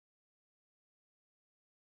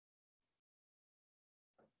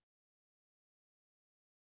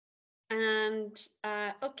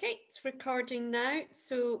Okay, it's recording now.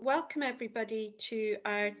 So, welcome everybody to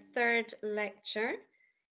our third lecture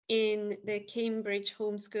in the Cambridge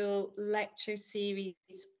Homeschool Lecture Series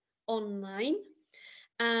online.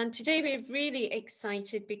 And today we're really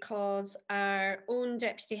excited because our own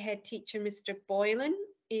Deputy Head Teacher, Mr. Boylan,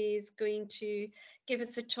 is going to give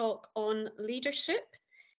us a talk on leadership.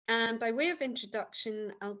 And by way of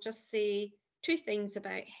introduction, I'll just say two things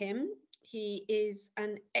about him. He is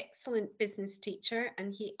an excellent business teacher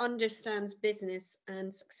and he understands business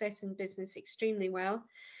and success in business extremely well.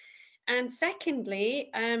 And secondly,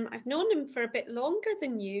 I've known him for a bit longer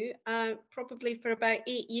than you, probably for about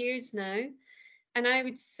 8 years now. And I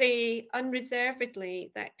would say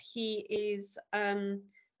unreservedly that he is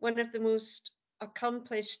one of the most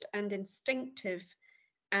accomplished and instinctive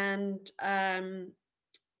and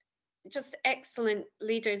just excellent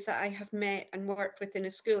leaders that I have met and worked with in a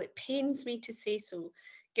school. It pains me to say so,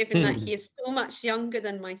 given that he is so much younger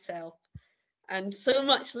than myself and so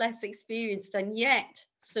much less experienced and yet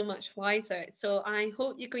so much wiser. So I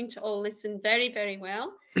hope you're going to all listen very, very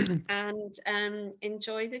well and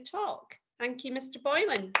enjoy the talk. Thank you, Mr.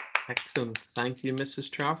 Boylan. Excellent. Thank you,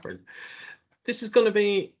 Mrs. Trafford. This is going to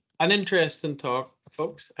be an interesting talk,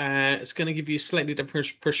 folks. It's going to give you a slightly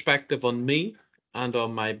different perspective on me and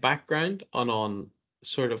on my background and on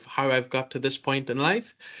sort of how I've got to this point in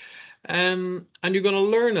life. And you're going to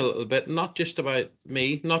learn a little bit, not just about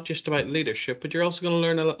me, not just about leadership, but you're also going to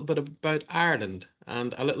learn a little bit about Ireland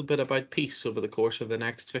and a little bit about peace over the course of the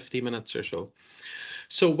next 50 minutes or so.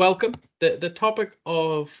 So welcome. The topic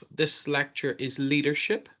of this lecture is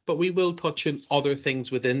leadership, but we will touch on other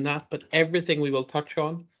things within that, but everything we will touch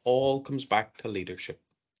on all comes back to leadership.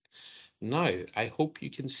 Now, I hope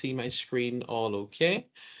you can see my screen all okay.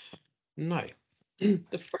 Now,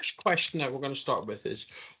 the first question that we're going to start with is,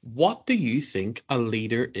 what do you think a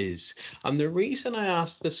leader is? And the reason I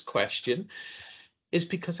asked this question is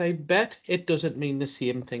because I bet it doesn't mean the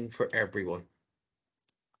same thing for everyone.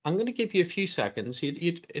 I'm going to give you a few seconds.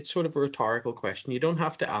 It's sort of a rhetorical question. You don't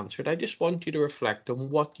have to answer it. I just want you to reflect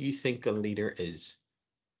on what you think a leader is.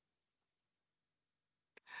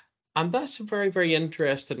 And that's a very, very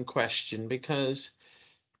interesting question because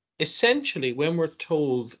essentially when we're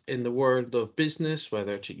told in the world of business,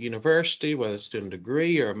 whether it's at university, whether it's doing a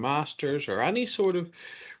degree or a master's or any sort of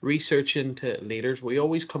research into leaders, we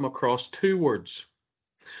always come across two words.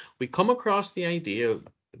 We come across the idea of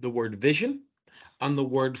the word vision and the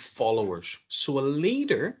word followers. So a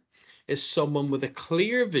leader is someone with a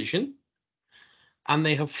clear vision and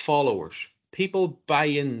they have followers. People buy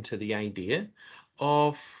into the idea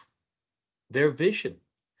of their vision.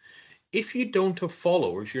 If you don't have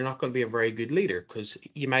followers, you're not going to be a very good leader because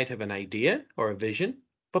you might have an idea or a vision,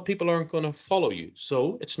 but people aren't going to follow you.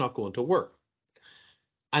 So it's not going to work.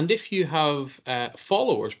 And if you have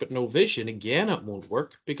followers but no vision, again, it won't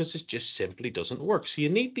work because it just simply doesn't work. So you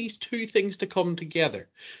need these two things to come together.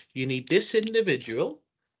 You need this individual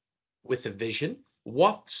with a vision,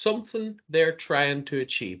 something they're trying to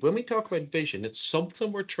achieve. When we talk about vision, it's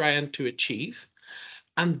something we're trying to achieve.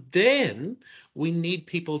 And then we need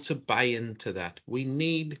people to buy into that. We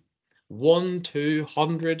need one, two,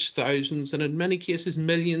 hundreds, thousands, and in many cases,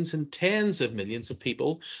 millions and tens of millions of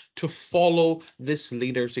people to follow this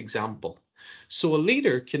leader's example. So a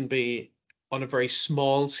leader can be on a very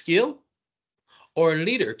small scale, or a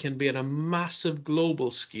leader can be on a massive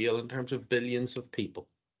global scale in terms of billions of people.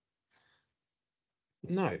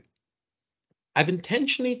 Now, I've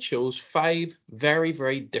intentionally chose 5 very,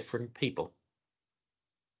 very different people.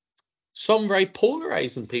 Some very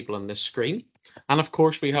polarizing people on this screen. And of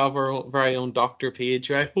course, we have our very own Dr. Page,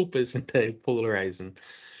 who I hope isn't polarizing.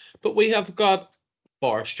 But we have got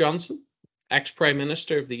Boris Johnson, ex-Prime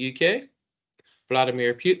Minister of the UK,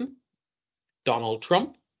 Vladimir Putin, Donald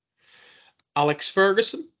Trump, Alex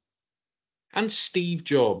Ferguson, and Steve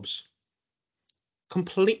Jobs.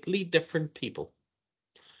 Completely different people.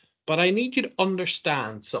 But I need you to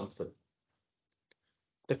understand something.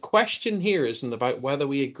 The question here isn't about whether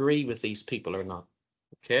we agree with these people or not,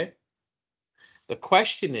 okay? The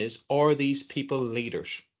question is, are these people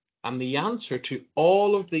leaders? And the answer to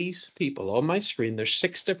all of these people on my screen, there's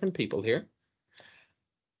 6 different people here.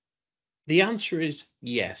 The answer is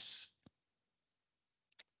yes.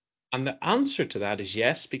 And the answer to that is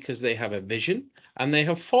yes, because they have a vision and they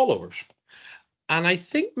have followers. And I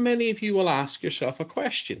think many of you will ask yourself a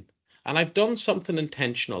question. And I've done something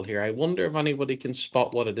intentional here. I wonder if anybody can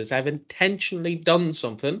spot what it is. I've intentionally done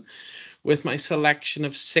something with my selection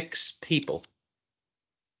of 6 people.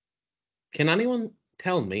 Can anyone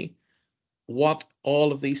tell me what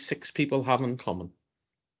all of these 6 people have in common?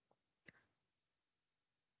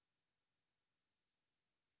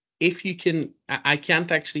 if you can, I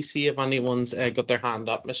can't actually see if anyone's got their hand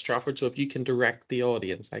up, Miss Trafford. So if you can direct the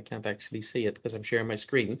audience, I can't actually see it because I'm sharing my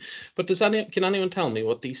screen. But can anyone tell me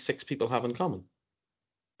what these 6 people have in common?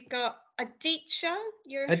 We've got Aditya,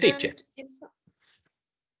 your Aditya. hand is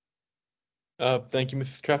up. Thank you,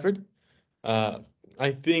 Mrs. Trafford.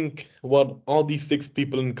 I think what all these 6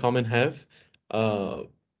 people in common have, uh,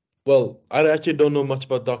 well, I actually don't know much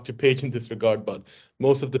about Dr. Page in this regard, but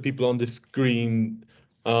most of the people on the screen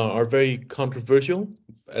are very controversial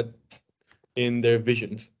at, in their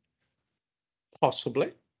visions.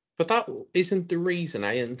 Possibly. But that isn't the reason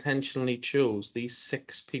I intentionally chose these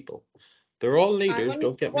 6 people. They're all leaders,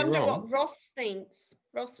 don't get me wonder wrong. what Ross thinks.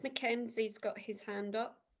 Ross Mackenzie's got his hand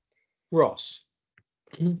up. Ross.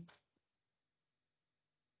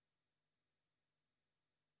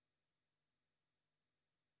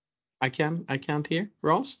 I can't hear.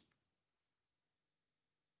 Ross?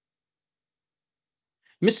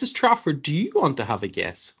 Mrs. Trafford, do you want to have a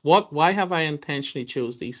guess? Why have I intentionally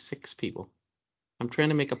chose these 6 people? I'm trying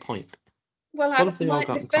to make a point. Well, What have they all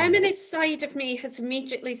got the in common? feminist side of me has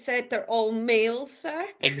immediately said they're all males, sir.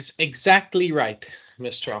 Exactly right,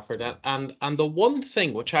 Miss Trafford. And the one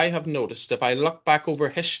thing which I have noticed, if I look back over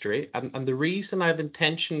history, and the reason I've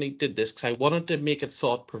intentionally did this, because I wanted to make it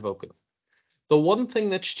thought-provoking. The one thing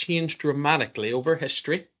that's changed dramatically over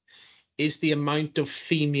history is the amount of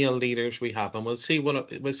female leaders we have. And we'll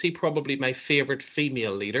see probably my favorite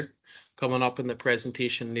female leader coming up in the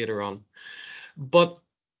presentation later on. But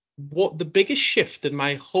what the biggest shift in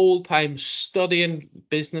my whole time studying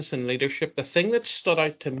business and leadership, the thing that stood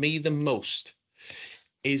out to me the most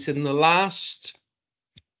is in the last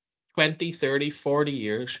 20, 30, 40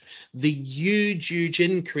 years, the huge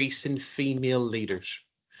increase in female leaders.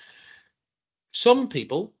 Some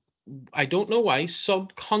people, I don't know why,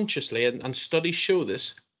 subconsciously, and studies show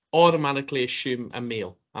this, automatically assume a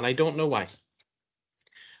male. And I don't know why.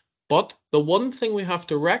 But the one thing we have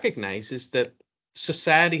to recognize is that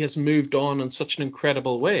society has moved on in such an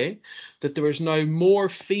incredible way that there is now more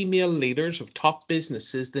female leaders of top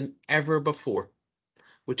businesses than ever before,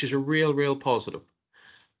 which is a real positive.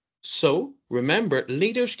 So remember,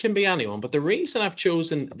 leaders can be anyone, but the reason I've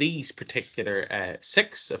chosen these particular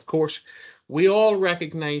 6, of course, we all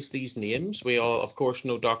recognize these names. We all, of course,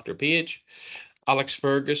 know Dr. Page, Alex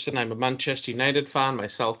Ferguson. I'm a Manchester United fan,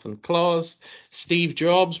 myself and Claus. Steve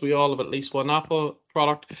Jobs, we all have at least one Apple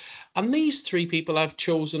product. And these 3 people I've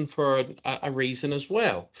chosen for a reason as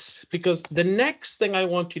well. Because the next thing I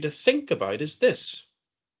want you to think about is this.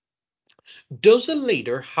 Does a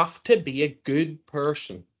leader have to be a good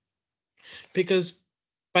person? Because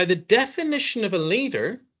by the definition of a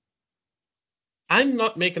leader, I'm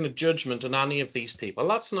not making a judgment on any of these people.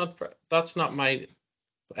 That's not my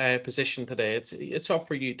position today. It's up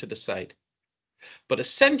for you to decide. But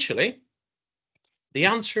essentially, the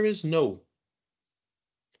answer is no.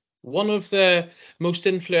 One of the most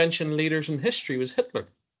influential leaders in history was Hitler.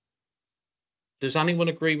 Does anyone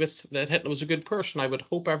agree with that Hitler was a good person? I would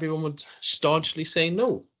hope everyone would staunchly say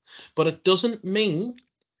no. But it doesn't mean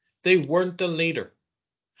they weren't a leader.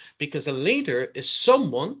 Because a leader is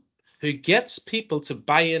someone who gets people to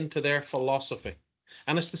buy into their philosophy.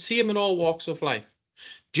 And it's the same in all walks of life.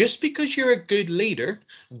 Just because you're a good leader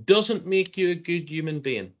doesn't make you a good human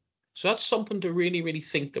being. So that's something to really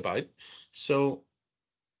think about. So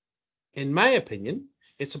in my opinion,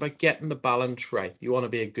 it's about getting the balance right. You want to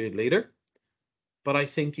be a good leader, but I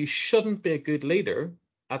think you shouldn't be a good leader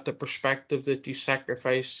at the perspective that you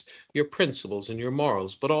sacrifice your principles and your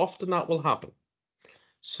morals, but often that will happen.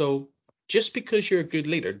 So just because you're a good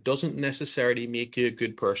leader doesn't necessarily make you a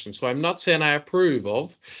good person. So I'm not saying I approve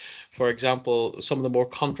of, for example, some of the more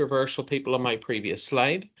controversial people on my previous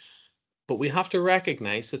slide, but we have to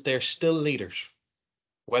recognize that they're still leaders,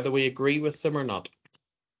 whether we agree with them or not.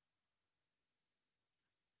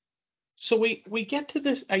 So we get to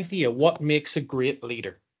this idea, what makes a great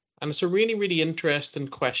leader? And it's a really interesting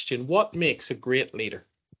question. What makes a great leader?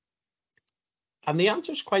 And the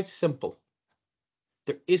answer is quite simple.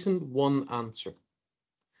 There isn't one answer.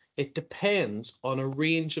 It depends on a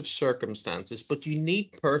range of circumstances, but you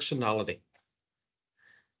need personality.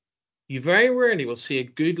 You very rarely will see a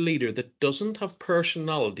good leader that doesn't have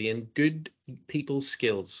personality and good people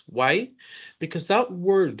skills. Why? Because that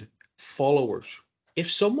word, followers, if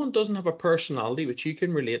someone doesn't have a personality which you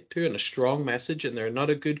can relate to and a strong message and they're not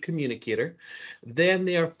a good communicator, then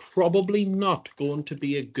they are probably not going to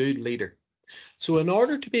be a good leader. So in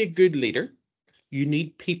order to be a good leader, you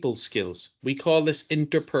need people skills. We call this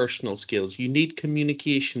interpersonal skills. You need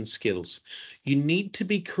communication skills. You need to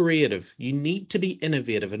be creative. You need to be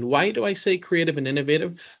innovative. And why do I say creative and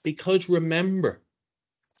innovative? Because remember,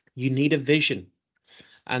 You need a vision.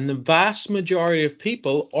 And the vast majority of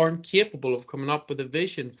people aren't capable of coming up with a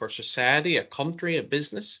vision for society, a country, a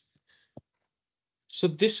business. So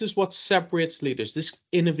this is what separates leaders, this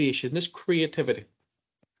innovation, this creativity.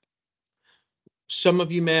 Some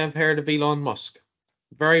of you may have heard of Elon Musk.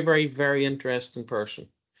 Very, very, very interesting person.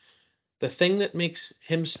 The thing that makes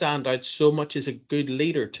him stand out so much as a good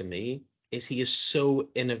leader to me is he is so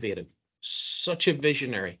innovative, such a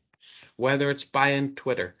visionary. Whether it's buying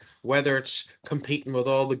Twitter, whether it's competing with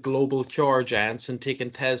all the global car giants and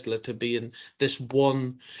taking Tesla to being this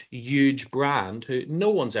one huge brand who no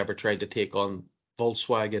one's ever tried to take on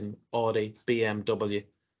Volkswagen, Audi, BMW,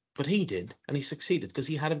 but he did, and he succeeded because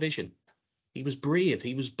he had a vision. He was brave,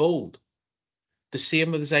 he was bold. The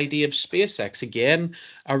same with his idea of SpaceX. Again,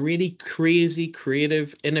 a really crazy,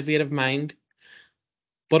 creative, innovative mind,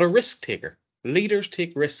 but a risk taker. Leaders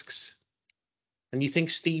take risks. And you think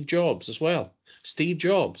Steve Jobs as well. Steve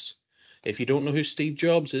Jobs. If you don't know who Steve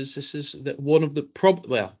Jobs is, this is one of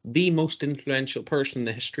the most influential person in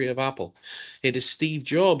the history of Apple. It is Steve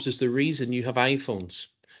Jobs is the reason you have iPhones.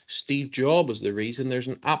 Steve Jobs is the reason there's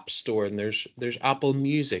an app store and there's Apple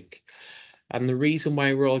Music. And the reason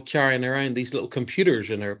why we're all carrying around these little computers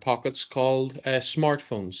in our pockets called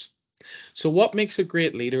smartphones. So what makes a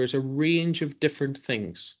great leader is a range of different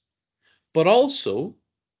things. But also,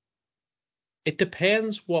 it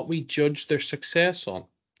depends what we judge their success on.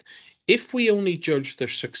 If we only judge their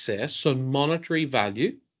success on monetary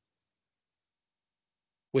value,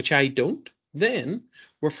 which I don't, then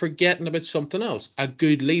we're forgetting about something else. A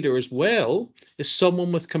good leader as well is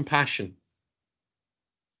someone with compassion,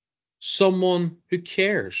 someone who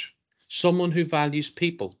cares, someone who values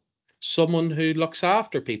people, someone who looks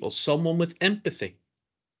after people, someone with empathy.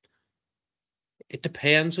 It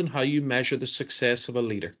depends on how you measure the success of a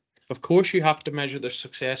leader. Of course, you have to measure their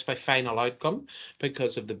success by final outcome,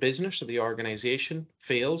 because if the business or the organization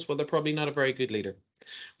fails, well, they're probably not a very good leader.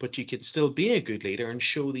 But you can still be a good leader and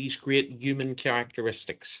show these great human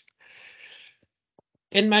characteristics.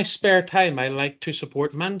 In my spare time, I like to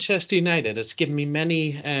support Manchester United. It's given me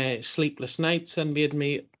many sleepless nights and made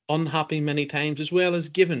me unhappy many times, as well as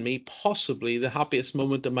given me possibly the happiest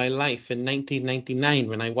moment of my life in 1999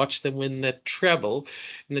 when I watched them win the treble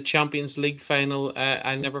in the Champions League final.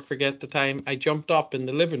 I'll never forget the time I jumped up in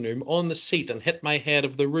the living room on the seat and hit my head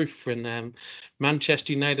of the roof when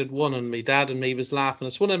Manchester United won, and my dad and me was laughing.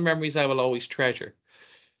 It's one of the memories I will always treasure.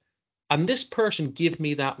 And this person gave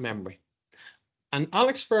me that memory. And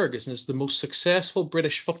Alex Ferguson is the most successful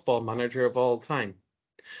British football manager of all time.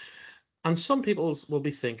 And some people will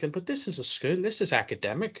be thinking, but this is a school, this is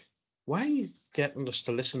academic. Why are you getting us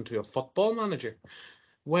to listen to a football manager?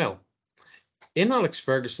 Well, in Alex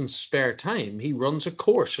Ferguson's spare time, he runs a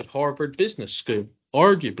course at Harvard Business School,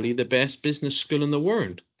 arguably the best business school in the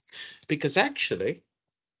world. Because actually,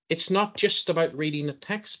 it's not just about reading a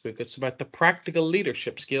textbook, it's about the practical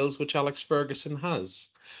leadership skills which Alex Ferguson has.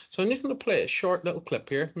 So I'm just going to play a short little clip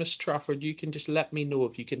here. Miss Trafford, you can just let me know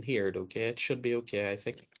if you can hear it, okay? It should be okay, I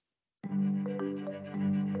think.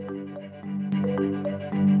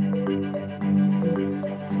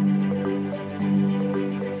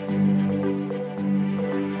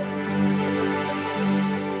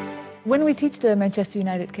 When we teach the Manchester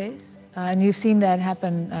United case, and you've seen that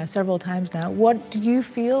happen several times now, what do you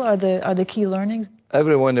feel are the key learnings?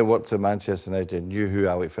 Everyone that worked at Manchester United knew who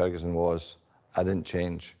Alex Ferguson was. I didn't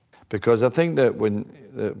change. Because I think that when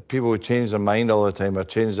people who change their mind all the time or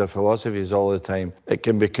change their philosophies all the time, it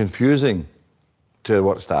can be confusing to the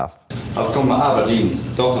work staff. I've come to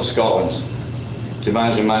Aberdeen, north of Scotland, to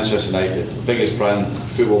manage Manchester United, biggest brand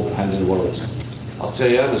football brand in the world. I'll tell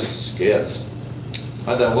you, I was scared.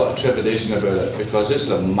 I had a lot of trepidation about it because this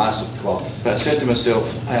is a massive club. But I said to myself,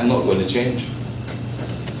 I am not going to change.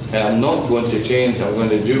 And I'm not going to change, I'm going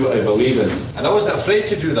to do what I believe in. And I wasn't afraid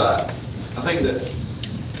to do that. I think that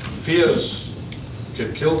fears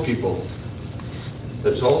could kill people.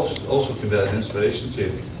 It's also can be an inspiration to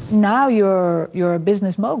you. Now you're a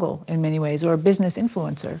business mogul in many ways, or a business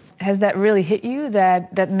influencer. Has that really hit you,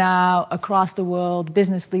 that now across the world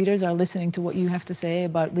business leaders are listening to what you have to say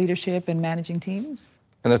about leadership and managing teams?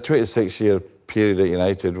 In a 26-year period at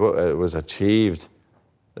United, what it was achieved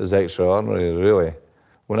is extraordinary, really.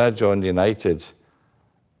 When I joined United,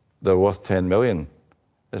 they're worth 10 million.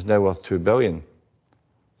 It's now worth 2 billion.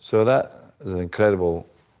 So that is an incredible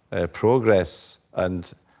progress,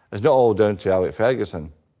 and it's not all down to Alex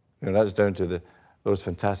Ferguson. You know, that's down to those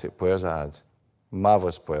fantastic players I had,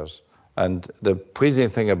 marvellous players. And the pleasing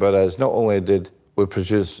thing about it is not only did we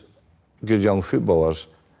produce good young footballers,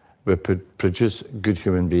 we produce good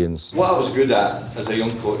human beings. What I was good at as a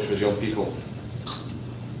young coach was young people.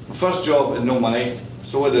 My first job had no money,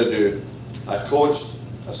 so what did I do? I coached,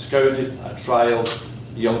 I scouted, I trialed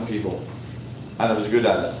young people, and I was good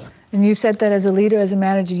at it. And you've said that as a leader, as a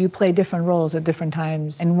manager, you play different roles at different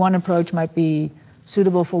times, and one approach might be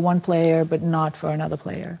suitable for one player but not for another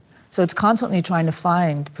player. So it's constantly trying to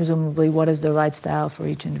find, presumably, what is the right style for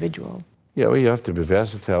each individual. Yeah, well, you have to be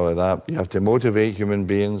versatile at that. You have to motivate human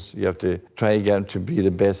beings. You have to try to get them to be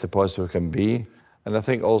the best they possibly can be. And I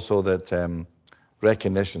think also that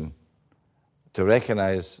recognition, to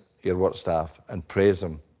recognize your work staff and praise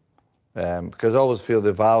them. Because I always feel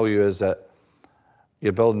the value is that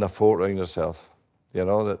you're building a fort around yourself. You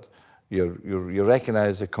know, that you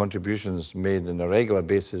recognize the contributions made on a regular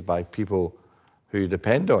basis by people who you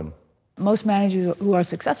depend on. Most managers who are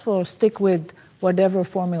successful stick with whatever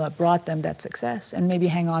formula brought them that success and maybe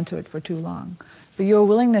hang on to it for too long. But your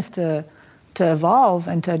willingness to evolve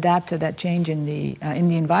and to adapt to that change in the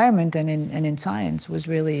environment and in science was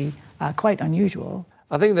really quite unusual.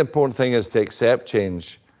 I think the important thing is to accept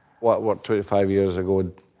change. What worked 25 years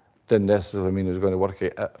ago didn't necessarily mean it was going to work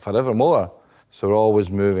forevermore. So we're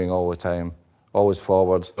always moving all the time, always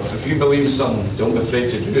forward. If you believe in something, don't be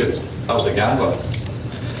afraid to do it. I was a gambler.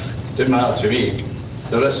 Didn't matter to me.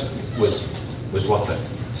 The risk was worth it.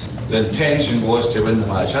 The intention was to win the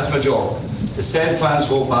match. That's my job. To send fans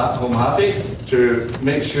home happy, to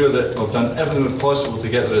make sure that we've done everything possible to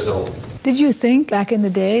get the result. Did you think back in the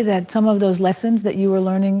day that some of those lessons that you were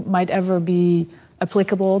learning might ever be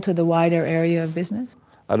applicable to the wider area of business?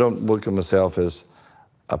 I don't look at myself as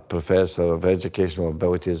a professor of educational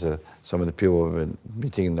abilities, some of the people we've been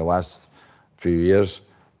meeting in the last few years.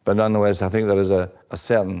 But nonetheless, I think there is a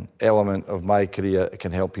certain element of my career that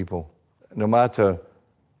can help people. No matter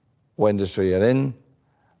what industry you're in,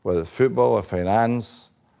 whether it's football or finance,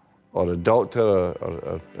 or a doctor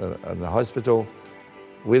or in a hospital,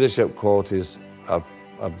 leadership qualities are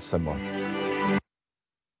similar.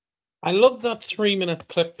 I love that 3-minute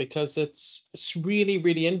clip because it's really,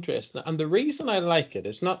 really interesting. And the reason I like it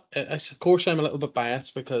is not, of course, I'm a little bit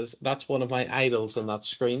biased because that's one of my idols on that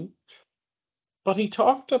screen. But he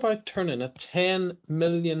talked about turning a £10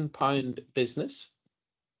 million business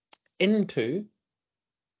into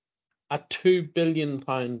a £2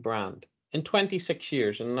 billion brand in 26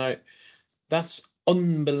 years. And now that's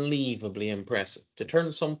unbelievably impressive to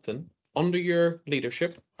turn something under your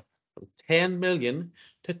leadership from 10 million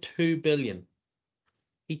to 2 billion.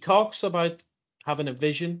 He talks about having a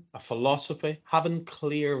vision, a philosophy, having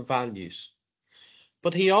clear values.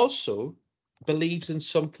 But he also believes in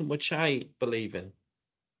something which I believe in.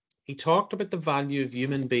 He talked about the value of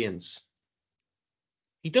human beings.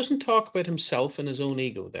 He doesn't talk about himself and his own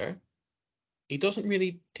ego there. He doesn't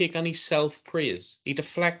really take any self-praise. He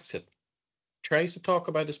deflects it, tries to talk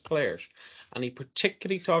about his players. And he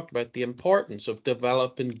particularly talked about the importance of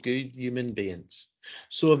developing good human beings.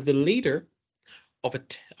 So of the leader of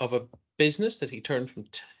a business that he turned from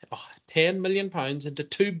 £10 million into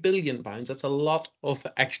 £2 billion, that's a lot of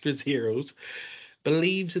extra zeros,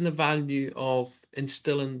 believes in the value of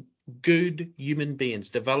instilling good human beings,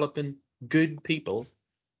 developing good people,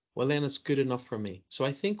 well, then it's good enough for me. So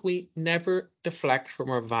I think we never deflect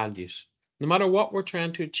from our values. No matter what we're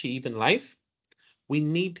trying to achieve in life, we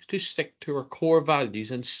need to stick to our core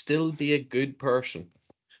values and still be a good person,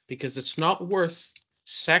 because it's not worth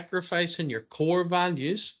sacrificing your core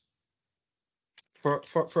values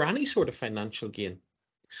for any sort of financial gain.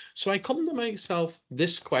 So I come to myself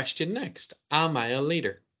this question next: am I a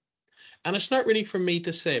leader? And it's not really for me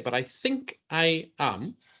to say, but I think I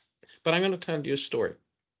am. But I'm going to tell you a story.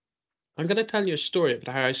 I'm going to tell you a story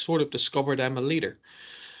about how I sort of discovered I'm a leader.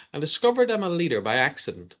 I discovered I'm a leader by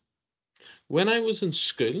accident. When I was in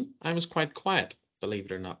school, I was quite quiet, believe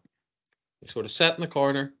it or not. I sort of sat in the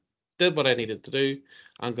corner, did what I needed to do,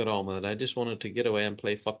 and got on with it. I just wanted to get away and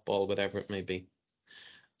play football, whatever it may be.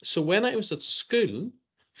 So when I was at school,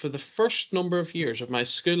 for the first number of years of my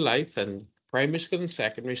school life, in primary school and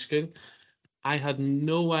secondary school, I had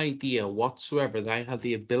no idea whatsoever that I had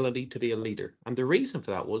the ability to be a leader. And the reason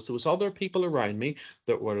for that was there was other people around me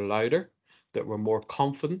that were louder, that were more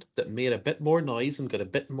confident, that made a bit more noise and got a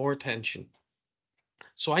bit more attention.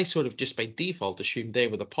 So I sort of just by default assumed they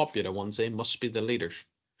were the popular ones, they must be the leaders,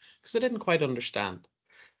 because I didn't quite understand.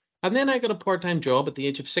 And then I got a part-time job at the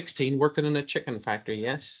age of 16 working in a chicken factory.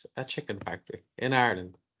 Yes, a chicken factory in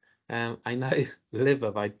Ireland. I now live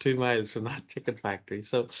about 2 miles from that chicken factory.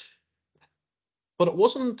 But it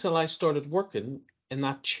wasn't until I started working in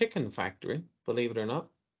that chicken factory, believe it or not,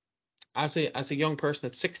 as a young person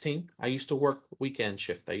at 16, I used to work weekend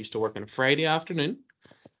shift. I used to work on a Friday afternoon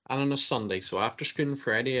and on a Sunday. So after school on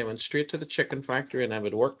Friday, I went straight to the chicken factory and I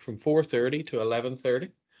would work from 4:30 to 11:30.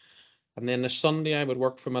 And then a Sunday I would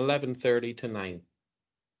work from 11:30 to 9.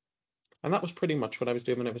 And that was pretty much what I was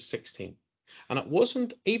doing when I was 16. And it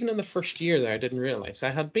wasn't even in the first year there, I didn't realize.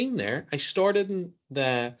 I had been there. I started in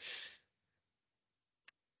the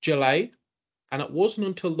July, and it wasn't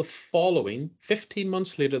until the following 15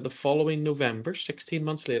 months later, the following November, 16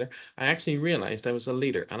 months later, I actually realized I was a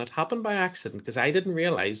leader. And it happened by accident because I didn't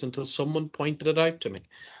realize until someone pointed it out to me.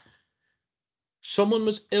 Someone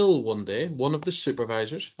was ill one day, one of the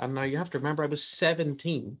supervisors, and now you have to remember I was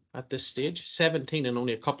 17 at this stage, 17 in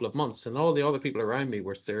only a couple of months, and all the other people around me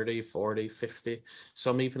were 30, 40, 50,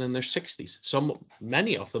 some even in their 60s,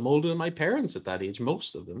 many of them older than my parents at that age,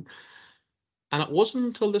 most of them. And it wasn't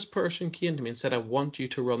until this person came to me and said, I want you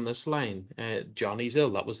to run this line. Johnny's ill,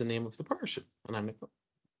 that was the name of the person. And I'm like,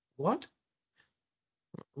 what?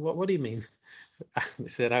 What do you mean? They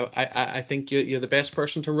said, I think you're the best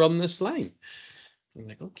person to run this line. I'm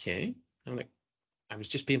like, okay. I'm like, I was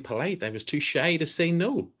just being polite. I was too shy to say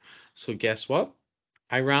no. So guess what?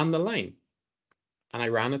 I ran the line. And I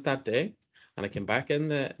ran it that day. And I came back in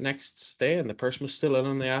the next day and the person was still in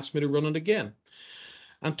and they asked me to run it again.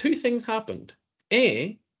 And two things happened.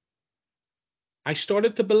 A, I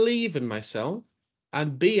started to believe in myself.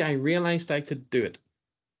 And B, I realized I could do it.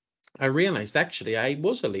 I realized actually I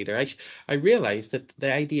was a leader. I realized that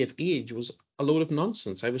the idea of age was a load of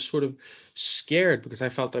nonsense. I was sort of scared because I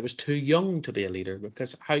felt I was too young to be a leader,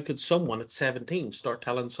 because how could someone at 17 start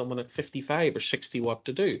telling someone at 55 or 60 what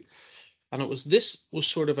to do? And this was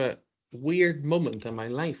sort of a weird moment in my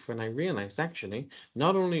life when I realized actually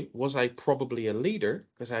not only was I probably a leader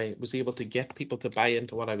because I was able to get people to buy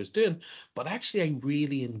into what I was doing, but actually I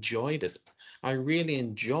really enjoyed it. I really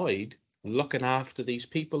enjoyed looking after these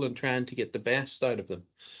people and trying to get the best out of them.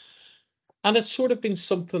 And it's sort of been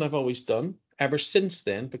something I've always done ever since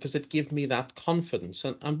then because it gave me that confidence.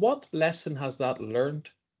 And what lesson has that learned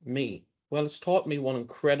me? Well, it's taught me one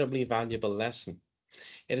incredibly valuable lesson.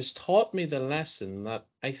 It has taught me the lesson that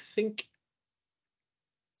I think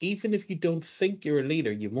even if you don't think you're a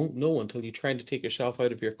leader, you won't know until you try to take yourself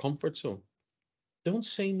out of your comfort zone. Don't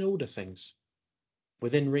say no to things.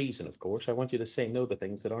 Within reason, of course. I want you to say no to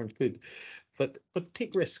things that aren't good. But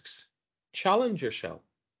take risks. Challenge yourself.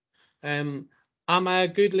 Am I a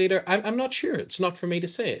good leader? I'm not sure. It's not for me to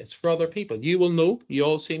say. It's for other people. You will know. You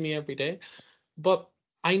all see me every day. But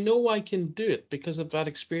I know I can do it because of that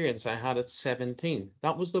experience I had at 17.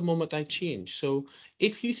 That was the moment I changed. So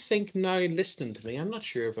if you think now listening to me, I'm not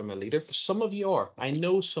sure if I'm a leader. For some of you are. I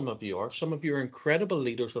know some of you are. Some of you are incredible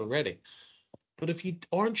leaders already. But if you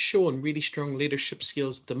aren't showing really strong leadership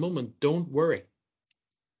skills at the moment, don't worry.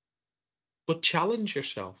 But challenge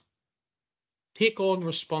yourself. Take on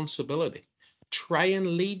responsibility. Try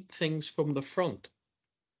and lead things from the front.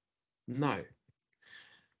 Now,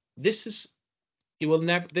 this is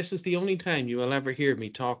the only time you will ever hear me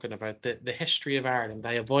talking about the history of Ireland.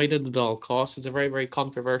 I avoid it at all costs. It's a very, very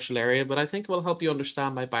controversial area, but I think it will help you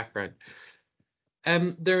understand my background.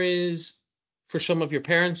 There is, for some of your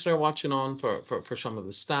parents that are watching on, for some of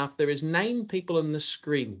the staff, there is 9 people on the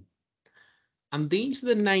screen. And these are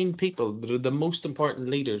the 9 people that are the most important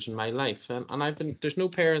leaders in my life. And there's no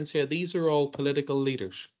parents here. These are all political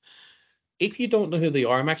leaders. If you don't know who they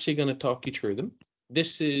are, I'm actually going to talk you through them.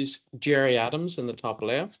 This is Jerry Adams in the top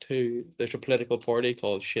left, there's a political party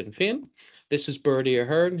called Sinn Féin. This is Bertie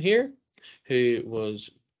Ahern here, who was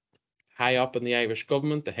high up in the Irish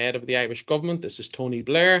government, the head of the Irish government. This is Tony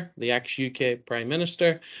Blair, the ex-UK Prime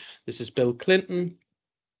Minister. This is Bill Clinton,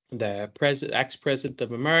 the ex-president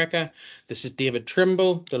of America. This is David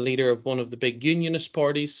Trimble, the leader of one of the big unionist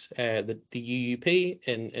parties, the UUP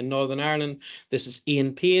in Northern Ireland. This is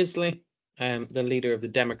Ian Paisley, the leader of the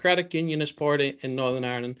Democratic Unionist Party in Northern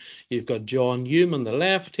Ireland. You've got John Hume on the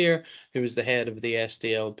left here, who is the head of the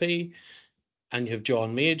SDLP. And you have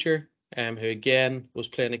John Major, who again was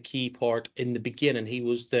playing a key part in the beginning. He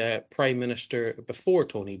was the Prime Minister before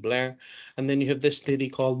Tony Blair. And then you have this lady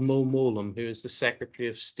called Mo Mowlam, who is the Secretary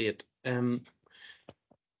of State. And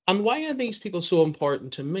why are these people so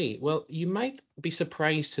important to me? Well, you might be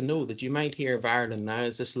surprised to know that you might hear of Ireland now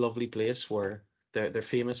as this lovely place where they're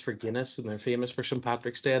famous for Guinness and they're famous for St.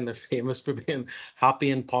 Patrick's Day and they're famous for being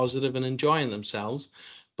happy and positive and enjoying themselves.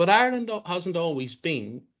 But Ireland hasn't always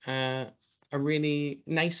been a really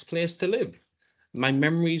nice place to live. My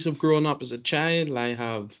memories of growing up as a child,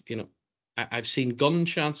 I've seen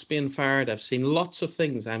gunshots being fired. I've seen lots of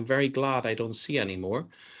things I'm very glad I don't see anymore.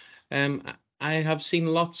 And I have seen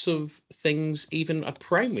lots of things even at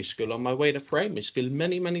primary school, on my way to primary school,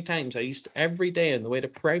 many, many times. Every day on the way to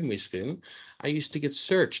primary school, I used to get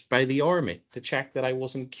searched by the army to check that I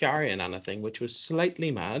wasn't carrying anything, which was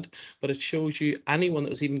slightly mad, but it shows you anyone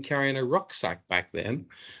that was even carrying a rucksack back then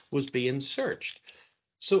was being searched.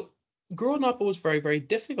 So growing up, it was very, very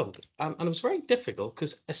difficult. And it was very difficult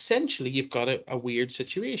because essentially you've got a weird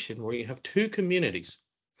situation where you have two communities.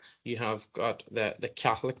 You have got the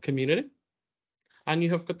Catholic community, and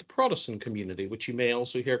you have got the Protestant community, which you may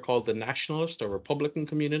also hear called the nationalist or Republican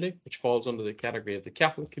community, which falls under the category of the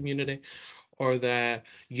Catholic community, or the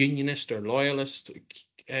unionist or loyalist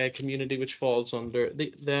community, which falls under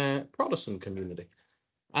the Protestant community.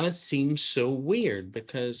 And it seems so weird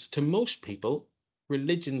because to most people,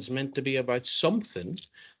 religion's meant to be about something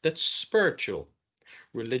that's spiritual.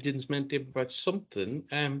 Religion's meant to be about something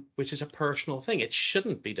which is a personal thing. It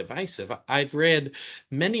shouldn't be divisive. I've read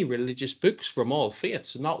many religious books from all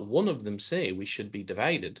faiths. Not one of them say we should be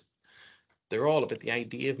divided. They're all about the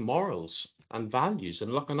idea of morals and values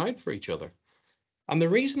and looking out for each other. And the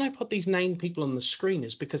reason I put these 9 people on the screen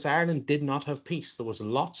is because Ireland did not have peace. There was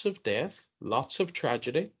lots of death, lots of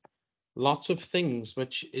tragedy, lots of things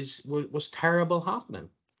which was terrible happening.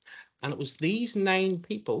 And it was these 9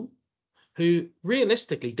 people who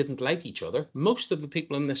realistically didn't like each other. Most of the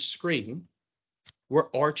people on this screen were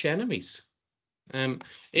arch enemies.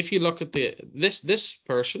 If you look at this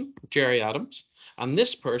person, Jerry Adams, and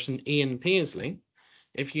this person, Ian Paisley,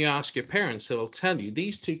 if you ask your parents, they will tell you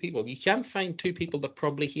these 2 people, you can't find 2 people that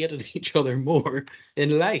probably hated each other more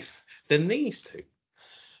in life than these 2.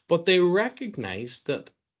 But they recognized that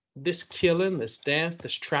this killing, this death,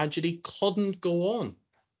 this tragedy couldn't go on.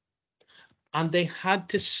 And they had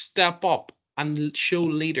to step up and show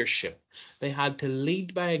leadership. They had to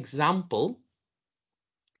lead by example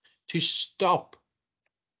to stop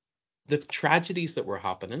the tragedies that were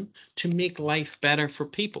happening, to make life better for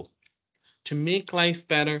people, to make life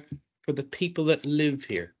better for the people that live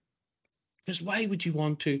here. Because why would you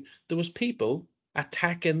want to? There was people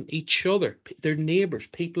attacking each other, their neighbours,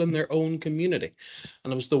 people in their own community.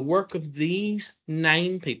 And it was the work of these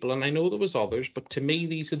 9 people, and I know there was others, but to me,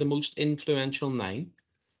 these are the most influential 9,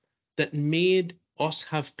 that made us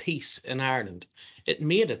have peace in Ireland. It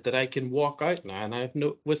made it that I can walk out now and I have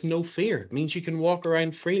with no fear. It means you can walk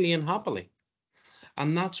around freely and happily.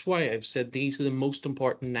 And that's why I've said these are the most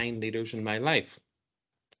important 9 leaders in my life.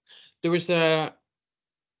 There was a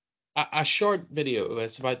short video.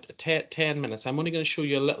 It's about 10 minutes. I'm only going to show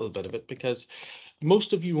you a little bit of it because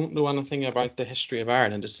most of you won't know anything about the history of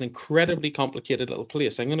Ireland. It's an incredibly complicated little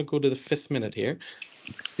place. I'm going to go to the 5th minute here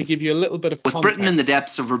to give you a little bit of With context. Britain in the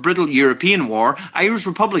depths of a brutal European war, Irish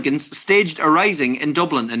Republicans staged a rising in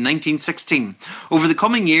Dublin in 1916. Over the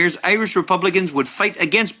coming years, Irish Republicans would fight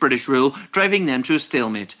against British rule, driving them to a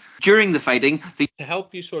stalemate. During the fighting, to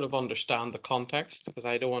help you sort of understand the context, because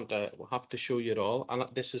I don't want to have to show you it all, and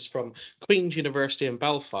this is from Queen's University in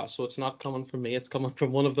Belfast, so it's not coming from me, it's coming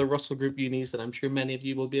from one of the Russell Group unis that I'm sure many of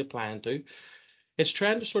you will be applying to. It's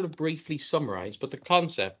trying to sort of briefly summarise, but the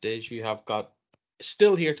concept is you have got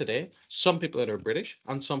still here today some people that are British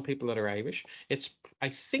and some people that are Irish. It's, I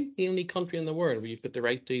think, the only country in the world where you've got the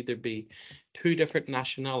right to either be 2 different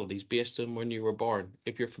nationalities based on when you were born.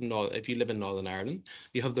 If you live in Northern Ireland,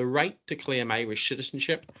 you have the right to claim Irish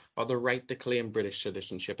citizenship or the right to claim British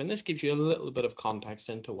citizenship, and this gives you a little bit of context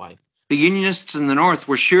into why. The Unionists in the North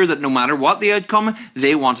were sure that no matter what the outcome,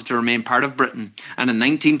 they wanted to remain part of Britain. And in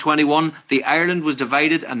 1921, the Ireland was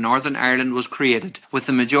divided and Northern Ireland was created, with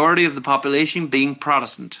the majority of the population being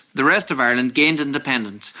Protestant. The rest of Ireland gained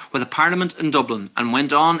independence, with a parliament in Dublin, and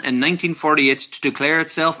went on in 1948 to declare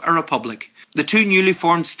itself a republic. The 2 newly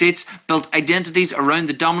formed states built identities around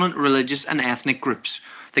the dominant religious and ethnic groups.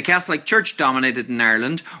 The Catholic Church dominated in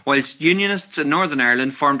Ireland, whilst Unionists in Northern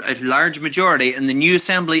Ireland formed a large majority in the new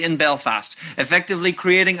Assembly in Belfast, effectively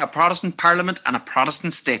creating a Protestant Parliament and a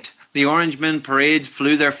Protestant state. The Orangemen parades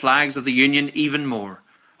flew their flags of the Union even more.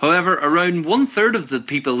 However, around 1/3 of the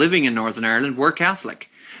people living in Northern Ireland were Catholic.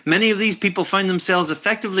 Many of these people found themselves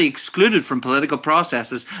effectively excluded from political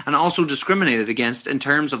processes and also discriminated against in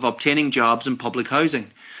terms of obtaining jobs and public housing.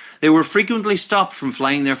 They were frequently stopped from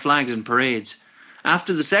flying their flags in parades.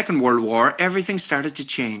 After the Second World War, everything started to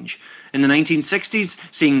change. In the 1960s,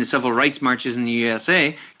 seeing the civil rights marches in the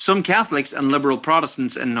USA, some Catholics and liberal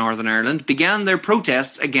Protestants in Northern Ireland began their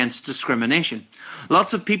protests against discrimination.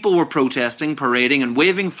 Lots of people were protesting, parading and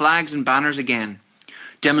waving flags and banners again.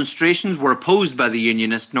 Demonstrations were opposed by the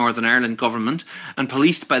Unionist Northern Ireland government and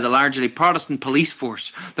policed by the largely Protestant police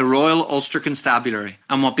force, the Royal Ulster Constabulary,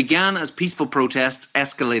 and what began as peaceful protests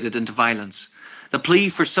escalated into violence. The plea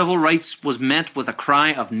for civil rights was met with a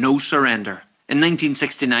cry of no surrender. In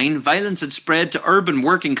 1969, violence had spread to urban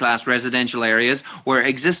working-class residential areas where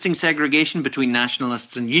existing segregation between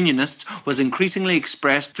nationalists and unionists was increasingly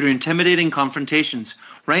expressed through intimidating confrontations.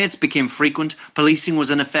 Riots became frequent, policing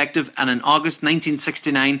was ineffective, and in August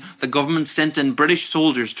 1969, the government sent in British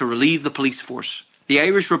soldiers to relieve the police force. The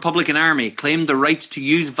Irish Republican Army claimed the right to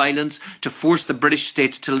use violence to force the British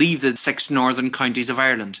state to leave the 6 northern counties of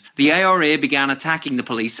Ireland. The IRA began attacking the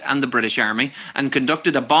police and the British Army and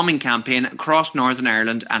conducted a bombing campaign across Northern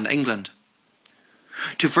Ireland and England.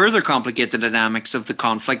 To further complicate the dynamics of the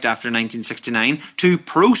conflict after 1969, two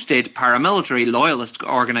pro-state paramilitary loyalist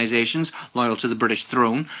organisations loyal to the British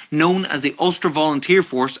throne, known as the Ulster Volunteer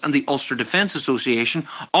Force and the Ulster Defence Association,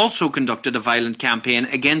 also conducted a violent campaign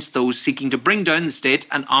against those seeking to bring down the state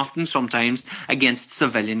and often sometimes against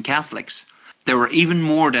civilian Catholics. There were even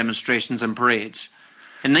more demonstrations and parades.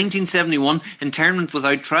 In 1971, internment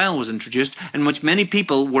without trial was introduced, in which many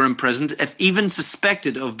people were imprisoned if even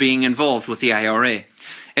suspected of being involved with the IRA.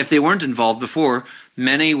 If they weren't involved before,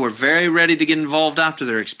 many were very ready to get involved after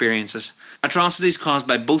their experiences. Atrocities caused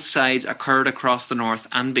by both sides occurred across the north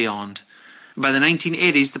and beyond. By the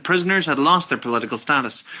 1980s, the prisoners had lost their political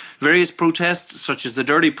status. Various protests, such as the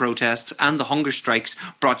Dirty protests and the hunger strikes,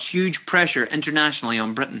 brought huge pressure internationally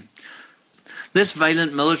on Britain. This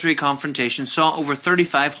violent military confrontation saw over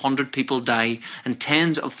 3,500 people die and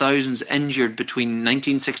tens of thousands injured between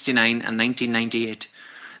 1969 and 1998.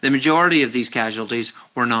 The majority of these casualties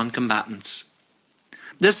were non-combatants.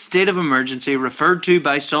 This state of emergency, referred to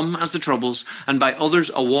by some as the Troubles and by others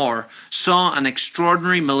a war, saw an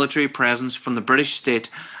extraordinary military presence from the British state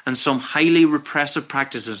and some highly repressive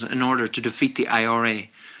practices in order to defeat the IRA.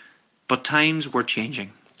 But times were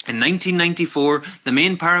changing. In 1994, the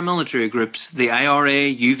main paramilitary groups, the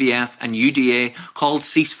IRA, UVF and UDA, called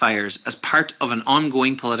ceasefires as part of an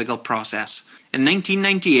ongoing political process. In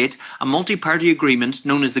 1998, a multi-party agreement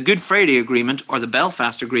known as the Good Friday Agreement or the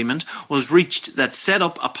Belfast Agreement was reached that set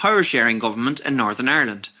up a power-sharing government in Northern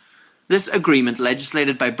Ireland. This agreement,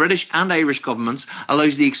 legislated by British and Irish governments,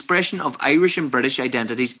 allows the expression of Irish and British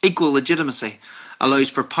identities equal legitimacy, allows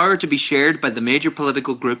for power to be shared by the major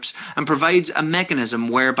political groups, and provides a mechanism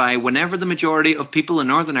whereby whenever the majority of people in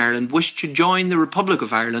Northern Ireland wish to join the Republic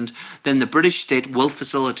of Ireland, then the British state will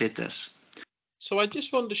facilitate this. So I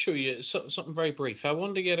just wanted to show you something very brief. I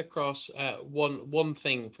wanted to get across one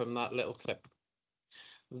thing from that little clip,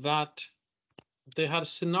 that they had a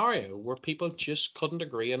scenario where people just couldn't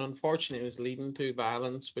agree, and unfortunately it was leading to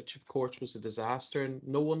violence, which of course was a disaster, and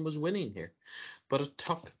no one was winning here. But it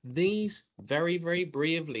took these very, very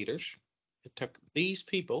brave leaders, it took these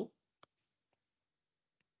people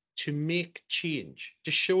to make change,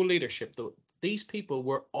 to show leadership. These people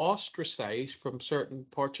were ostracized from certain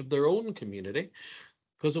parts of their own community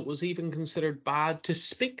because it was even considered bad to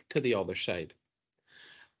speak to the other side.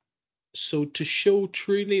 So to show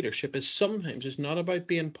true leadership is sometimes it's not about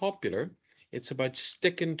being popular, it's about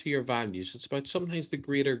sticking to your values. It's about sometimes the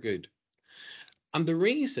greater good. And the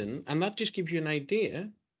reason, and that just gives you an idea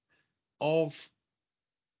of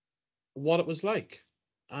what it was like.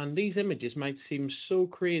 And these images might seem so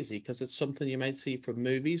crazy because it's something you might see from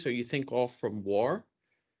movies or you think of from war.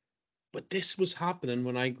 But this was happening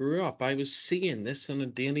when I grew up. I was seeing this on a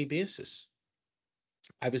daily basis.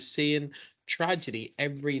 I was seeing tragedy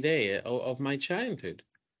every day of my childhood.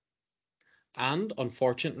 And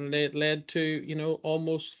unfortunately, it led to,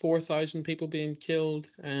 almost 4,000 people being killed,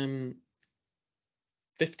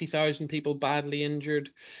 50,000 people badly injured.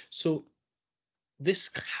 So this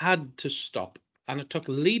had to stop. And it took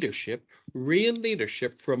leadership, real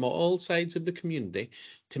leadership from all sides of the community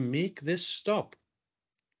to make this stop.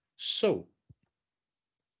 So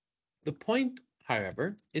the point,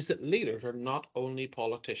 however, is that leaders are not only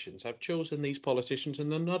politicians. I've chosen these politicians,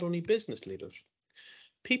 and they're not only business leaders.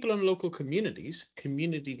 People in local communities,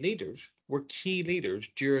 community leaders, were key leaders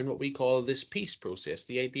during what we call this peace process,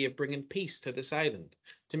 the idea of bringing peace to this island,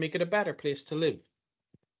 to make it a better place to live.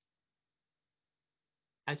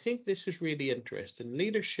 I think this is really interesting.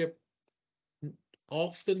 Leadership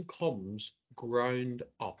often comes ground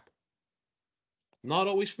up. Not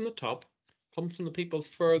always from the top, comes from the people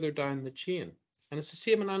further down the chain. And it's the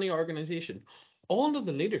same in any organization. All of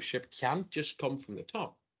the leadership can't just come from the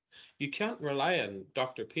top. You can't rely on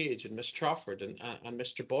Dr. Page and Miss Trafford and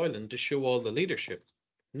Mr. Boylan to show all the leadership.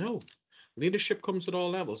 No, leadership comes at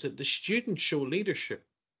all levels. The students show leadership.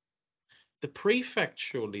 The prefects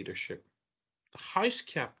show leadership. The house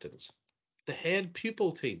captains, the head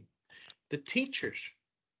pupil team, the teachers,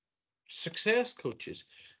 success coaches.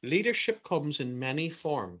 Leadership comes in many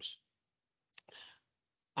forms.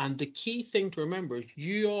 And the key thing to remember is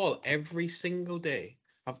you all, every single day,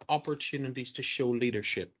 have opportunities to show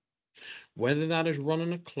leadership, whether that is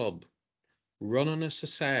running a club, running a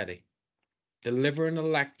society, delivering a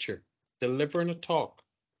lecture, delivering a talk,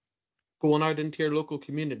 going out into your local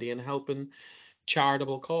community and helping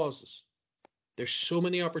charitable causes. There's so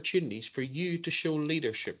many opportunities for you to show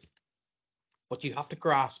leadership, but you have to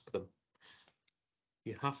grasp them.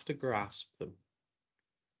 You have to grasp them.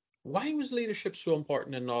 Why was leadership so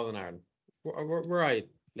important in Northern Ireland, where I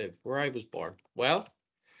live, where I was born? Well,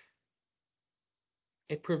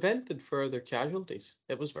 it prevented further casualties.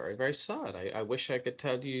 It was very, very sad. I wish I could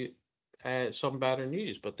tell you some better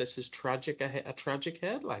news, but this is tragic, a tragic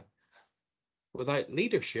headline. Without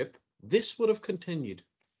leadership, this would have continued.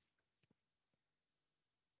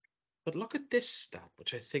 But look at this stat,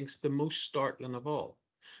 which I think is the most startling of all.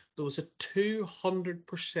 There was a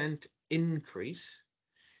 200% increase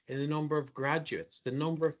in the number of graduates, the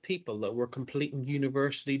number of people that were completing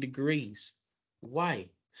university degrees. Why?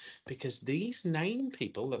 Because these 9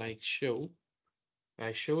 people that I showed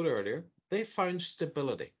earlier, they found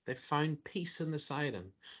stability. They found peace in this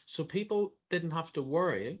island. So people didn't have to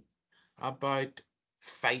worry about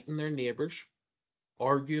fighting their neighbours,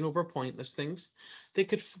 arguing over pointless things.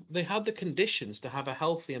 They had the conditions to have a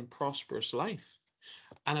healthy and prosperous life.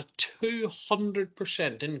 And a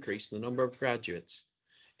 200% increase in the number of graduates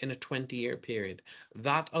in a 20-year period.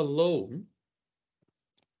 That alone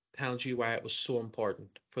tells you why it was so important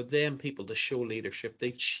for them people to show leadership.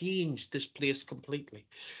 They changed this place completely.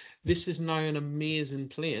 This is now an amazing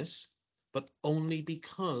place, but only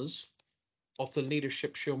because of the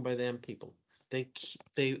leadership shown by them people. They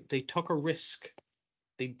took a risk.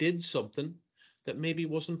 They did something that maybe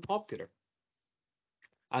wasn't popular.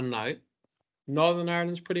 And now Northern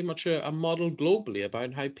Ireland's pretty much a model globally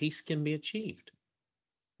about how peace can be achieved.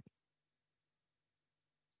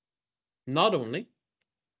 Not only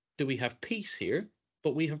do we have peace here,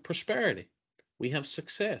 but we have prosperity. We have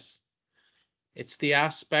success. It's the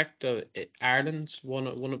aspect of Ireland's one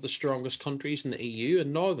of the strongest countries in the EU,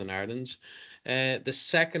 and Northern Ireland's the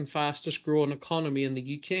second fastest growing economy in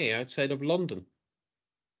the UK outside of London.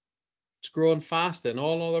 It's growing faster in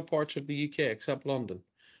all other parts of the UK except London.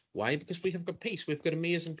 Why? Because we have got peace. We've got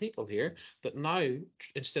amazing people here that now,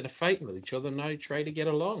 instead of fighting with each other, now try to get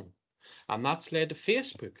along. And that's led to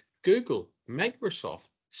Facebook, Google, Microsoft,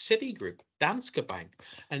 Citigroup, Danske Bank,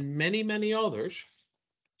 and many, many others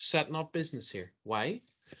setting up business here. Why?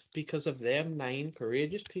 Because of them 9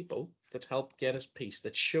 courageous people that helped get us peace,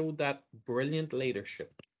 that showed that brilliant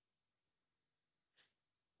leadership.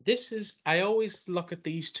 I always look at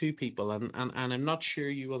these 2 people, and I'm not sure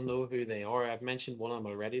you will know who they are. I've mentioned one of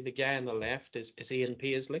them already. The guy on the left is Ian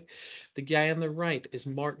Paisley. The guy on the right is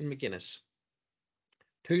Martin McGuinness.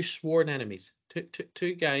 2 sworn enemies,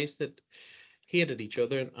 two guys that hated each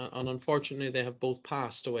other, and unfortunately they have both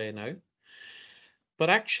passed away now. But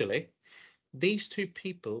actually, these 2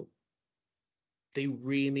 people, they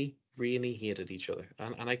really, really hated each other.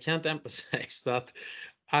 And I can't emphasize that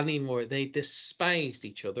anymore. They despised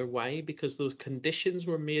each other. Why? Because those conditions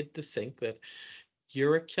were made to think that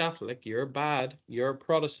you're a Catholic, you're bad, you're a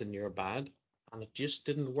Protestant, you're bad. And it just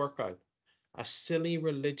didn't work out. A silly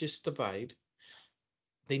religious divide.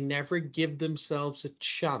 They never give themselves a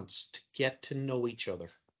chance to get to know each other.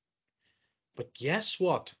 But guess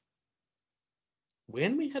what?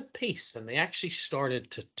 When we had peace and they actually started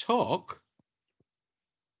to talk,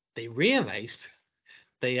 they realized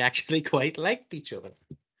they actually quite liked each other.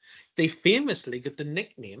 They famously got the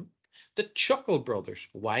nickname the Chuckle Brothers.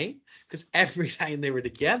 Why? Because every time they were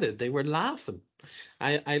together, they were laughing.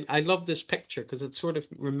 I love this picture because it sort of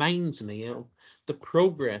reminds me of the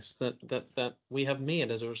progress that we have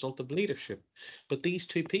made as a result of leadership. But these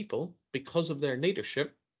 2 people, because of their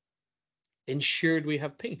leadership, ensured we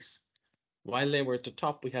have peace. While they were at the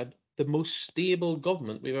top, we had the most stable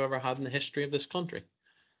government we've ever had in the history of this country.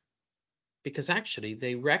 Because actually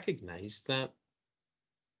they recognized that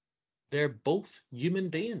they're both human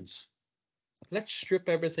beings. Let's strip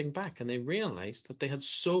everything back. And they realized that they had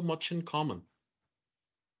so much in common.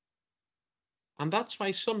 And that's why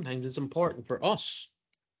sometimes it's important for us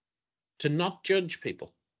to not judge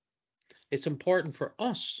people. It's important for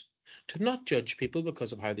us to not judge people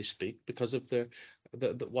because of how they speak, because of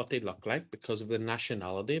what they look like, because of their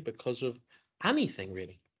nationality, because of anything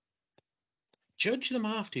really. Judge them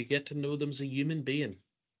after you get to know them as a human being.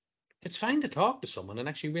 It's fine to talk to someone and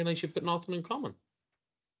actually realize you've got nothing in common.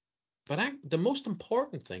 But the most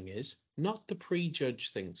important thing is not to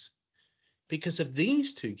prejudge things. Because of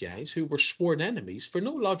these 2 guys who were sworn enemies for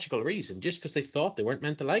no logical reason, just because they thought they weren't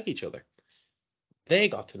meant to like each other, they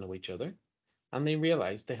got to know each other. and they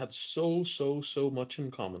realized they had so much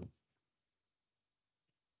in common.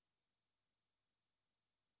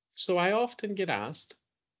 So I often get asked,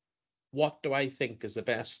 what do I think is the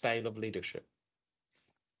best style of leadership?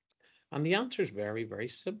 And the answer is very, very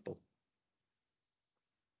simple.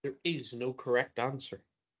 There is no correct answer.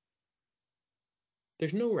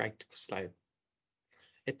 There's no right style.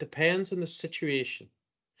 It depends on the situation,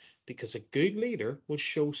 because a good leader will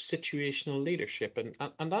show situational leadership.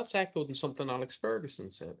 And that's echoed in something Alex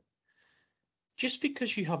Ferguson said. Just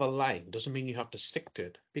because you have a line doesn't mean you have to stick to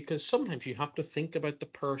it, because sometimes you have to think about the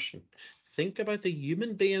person, think about the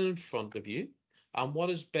human being in front of you and what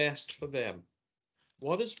is best for them,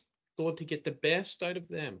 what is going to get the best out of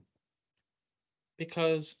them.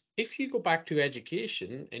 Because if you go back to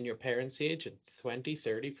education in your parents' age, 20,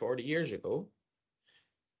 30, 40 years ago,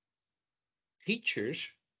 teachers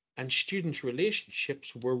and students'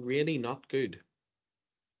 relationships were really not good.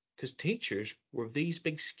 Because teachers were these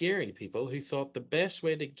big scary people who thought the best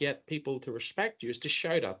way to get people to respect you is to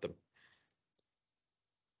shout at them.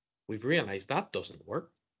 We've realized that doesn't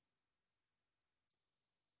work,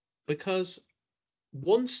 because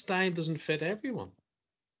one style doesn't fit everyone.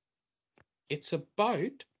 It's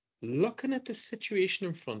about looking at the situation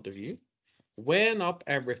in front of you, weighing up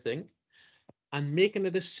everything, and making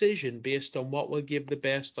a decision based on what will give the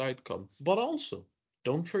best outcome. But also,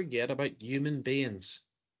 don't forget about human beings,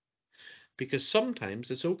 because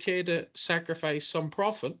sometimes it's okay to sacrifice some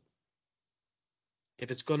profit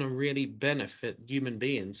if it's going to really benefit human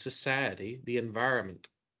beings, society, the environment.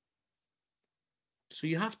 So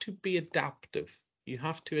you have to be adaptive. You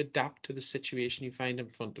have to adapt to the situation you find in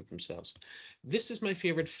front of themselves. This is my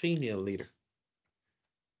favorite female leader.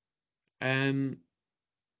 And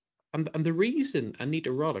the reason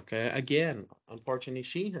Anita Roddick, again, unfortunately,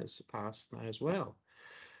 she has passed now as well.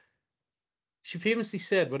 She famously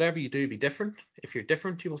said, whatever you do, be different. If you're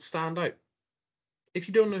different, you will stand out. If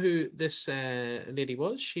you don't know who this lady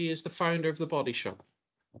was, she is the founder of The Body Shop.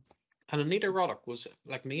 And Anita Roddick was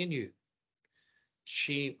like me and you.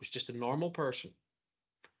 She was just a normal person.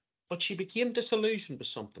 But she became disillusioned with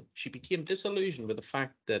something. She became disillusioned with the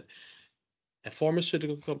fact that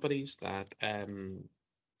pharmaceutical companies, that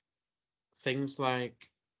things like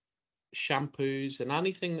shampoos and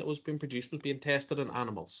anything that was being produced was being tested on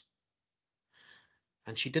animals.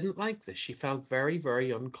 And she didn't like this. She felt very,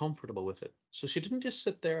 very uncomfortable with it. So she didn't just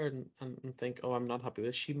sit there and think, oh, I'm not happy with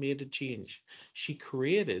this. She made a change. She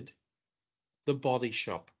created The Body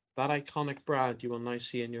Shop, that iconic brand you will now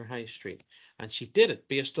see in your high street. And she did it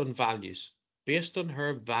based on values, based on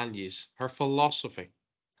her values, her philosophy.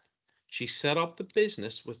 She set up the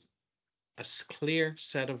business with a clear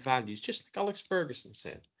set of values, just like Alex Ferguson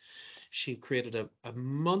said. She created a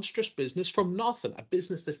monstrous business from nothing, a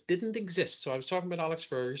business that didn't exist. So I was talking about Alex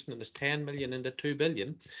Ferguson and his 10 million into 2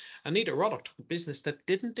 billion. Anita Roddick took a business that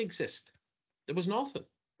didn't exist. There was nothing.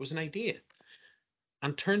 It was an idea.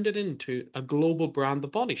 And turned it into a global brand, The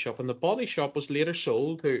Body Shop. And The Body Shop was later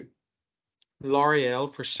sold to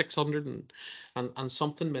L'Oreal for 600 and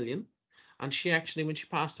something million. And she actually, when she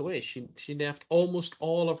passed away, she left almost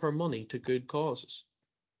all of her money to good causes.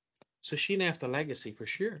 So she left a legacy for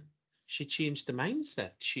sure. She changed the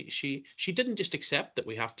mindset. She didn't just accept that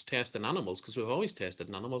we have to test in animals because we've always tested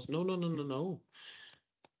in animals. No.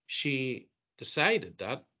 She decided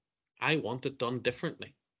that I want it done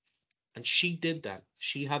differently. And she did that.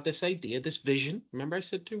 She had this idea, this vision. Remember, I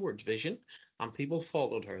said 2 words, vision, and people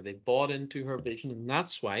followed her. They bought into her vision, and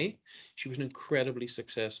that's why she was an incredibly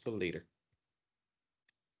successful leader.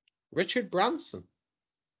 Richard Branson.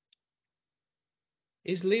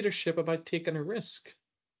 Is leadership about taking a risk?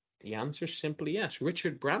 The answer is simply yes.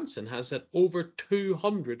 Richard Branson has had over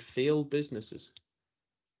 200 failed businesses.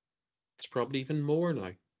 It's probably even more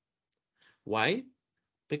now. Why?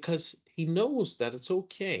 Because he knows that it's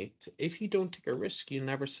okay if you don't take a risk, you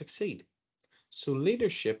never succeed. So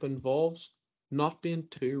leadership involves not being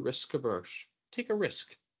too risk averse. Take a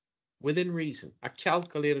risk within reason, a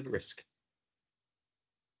calculated risk.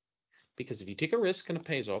 Because if you take a risk and it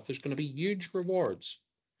pays off, there's going to be huge rewards.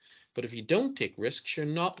 But if you don't take risks, you're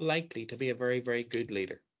not likely to be a very, very good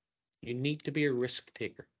leader. You need to be a risk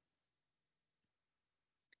taker.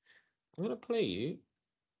 I'm going to play you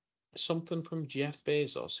something from Jeff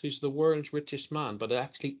Bezos, who's the world's richest man, but it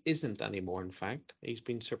actually isn't anymore, in fact. He's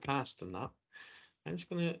been surpassed in that. I'm just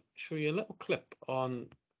going to show you a little clip on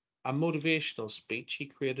a motivational speech. He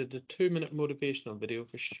created a 2-minute motivational video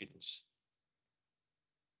for students.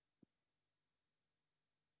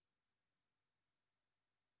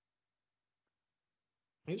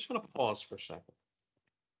 I'm just going to pause for a second.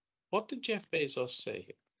 What did Jeff Bezos say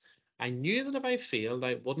here? I knew that if I failed,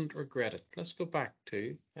 I wouldn't regret it. Let's go back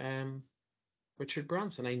to Richard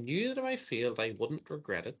Branson. I knew that if I failed, I wouldn't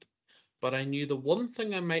regret it, but I knew the one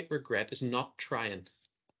thing I might regret is not trying.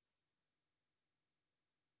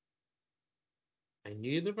 I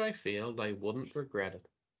knew that if I failed, I wouldn't regret it,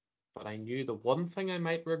 but I knew the one thing I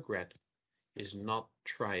might regret is not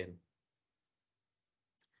trying.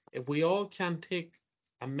 If we all can take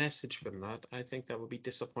a message from that, I think that would be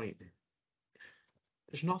disappointing.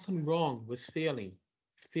 There's nothing wrong with failing.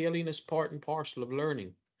 Failing is part and parcel of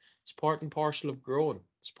learning. It's part and parcel of growing.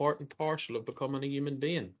 It's part and parcel of becoming a human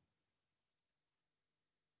being.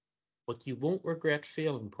 What you won't regret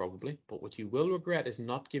failing, probably, but what you will regret is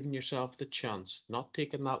not giving yourself the chance, not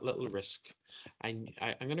taking that little risk. I'm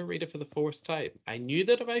going to read it for the fourth time. I knew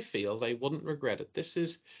that if I failed, I wouldn't regret it. This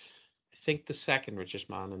is, I think, the second richest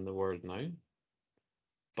man in the world now.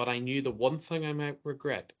 But I knew the one thing I might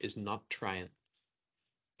regret is not trying.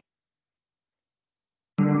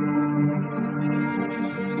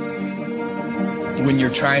 When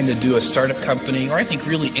you're trying to do a startup company, or I think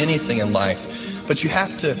really anything in life, but you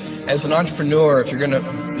have to, as an entrepreneur, if you're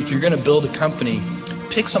gonna build a company,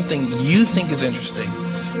 pick something you think is interesting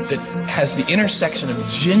that has the intersection of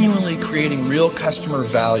genuinely creating real customer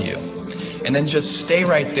value, and then just stay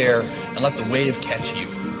right there and let the wave catch you.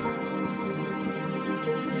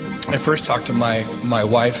 I first talked to my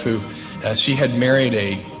wife, who she had married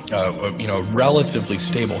a relatively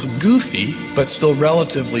stable, goofy, but still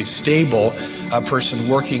relatively stable person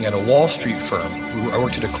working at a Wall Street firm. I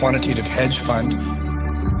worked at a quantitative hedge fund.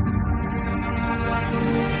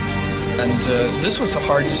 And this was a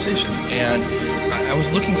hard decision. And I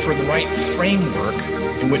was looking for the right framework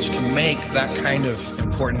in which to make that kind of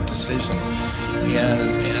important decision.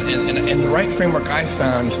 And the right framework I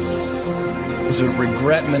found is a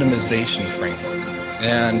regret minimization framework.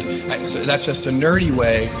 And so that's just a nerdy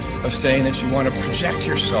way of saying that you want to project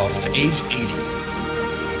yourself to age 80.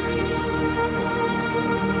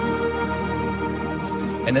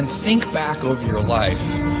 And then think back over your life.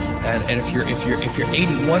 And if you're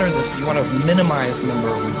 80, what are you want to minimize the number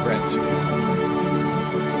of regrets.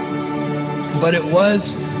 But it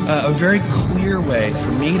was a very clear way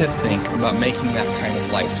for me to think about making that kind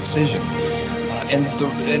of life decision. And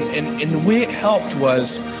the way it helped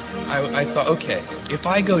was I thought, okay, if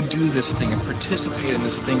I go do this thing and participate in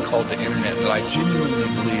this thing called the internet that I genuinely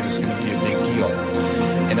believe is going to be a big deal,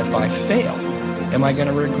 and if I fail, am I going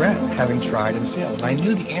to regret having tried and failed? And I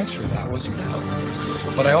knew the answer to that was no.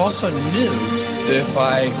 But I also knew that if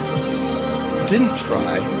I didn't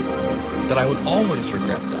try, that I would always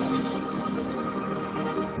regret that.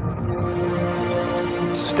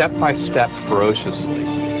 Step by step, ferociously.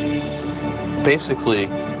 Basically,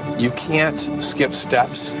 you can't skip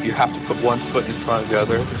steps. You have to put one foot in front of the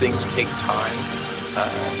other. Things take time.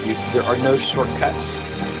 There are no shortcuts.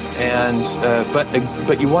 And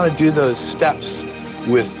but you want to do those steps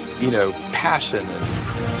with passion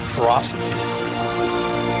and ferocity.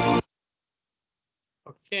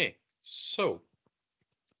 Okay, so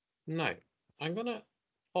now I'm gonna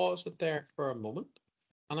pause it there for a moment,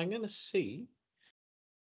 and I'm gonna see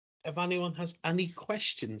if anyone has any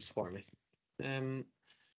questions for me.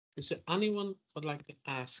 Is there anyone would like to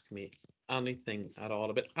ask me anything at all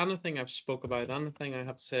about anything I've spoke about, anything I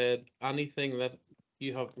have said, anything that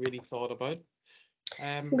you have really thought about?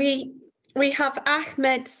 We have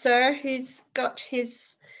Ahmed, sir, who's got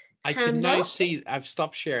his I hand can now up. see. I've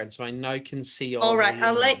stopped sharing, so I now can see all. All right, the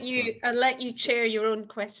I'll let emails. you chair your own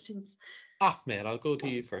questions. Ahmed, I'll go to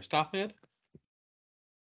you first. Ahmed.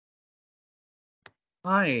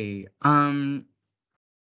 Hi.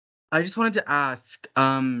 I just wanted to ask,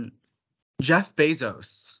 Jeff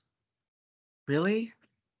Bezos. Really?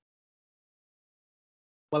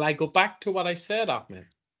 Well, I go back to what I said, Ahmed.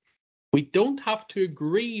 We don't have to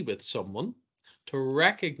agree with someone to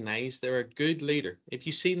recognize they're a good leader. If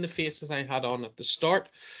you've seen the faces I had on at the start,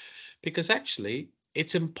 because actually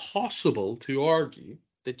it's impossible to argue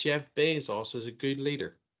that Jeff Bezos is a good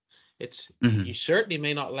leader. It's you certainly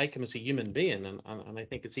may not like him as a human being, and I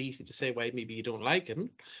think it's easy to say why maybe you don't like him,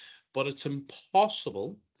 but it's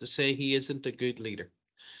impossible to say he isn't a good leader.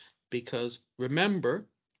 Because remember,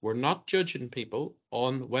 we're not judging people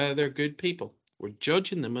on whether they're good people. We're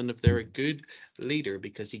judging them on if they're a good leader,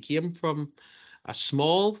 because he came from a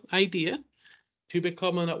small idea to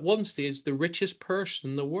becoming at one stage the richest person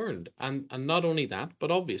in the world. And not only that, but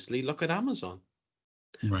obviously look at Amazon.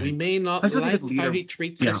 Right. We may not I feel like like a leader, how he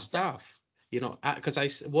treats his staff,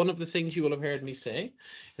 because one of the things you will have heard me say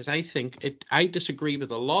is I disagree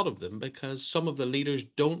with a lot of them, because some of the leaders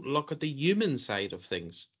don't look at the human side of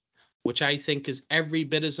things, which I think is every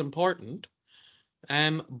bit as important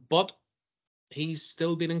But he's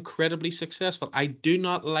still been incredibly successful. I do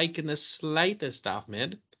not like in the slightest,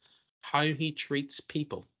 Ahmed, how he treats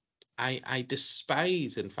people. I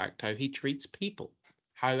despise, in fact, how he treats people.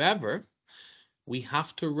 However, we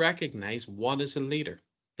have to recognize what is a leader.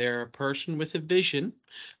 They're a person with a vision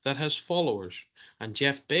that has followers. And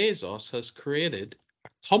Jeff Bezos has created a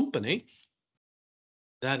company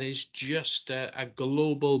that is just a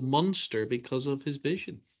global monster because of his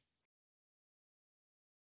vision.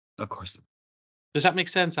 Of course. Does that make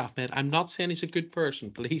sense, Ahmed? I'm not saying he's a good person,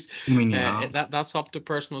 please. I mean, yeah. That's up to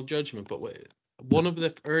personal judgment. But one of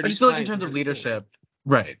the I early just feel like in signs terms of is saying- leadership,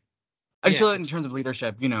 right? I just Yeah, feel like in terms of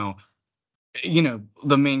leadership,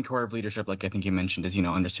 the main core of leadership, like I think you mentioned, is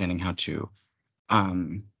understanding how to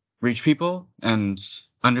reach people and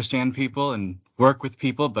understand people and work with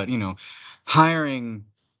people, but hiring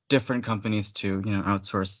different companies to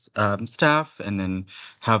outsource staff and then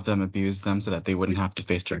have them abuse them so that they wouldn't have to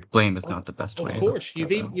face direct blame is not the best way. Of course,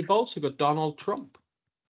 you've also got Donald Trump,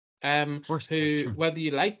 Of course, who, sure. whether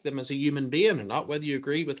you like them as a human being or not, whether you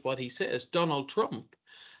agree with what he says, Donald Trump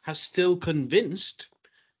has still convinced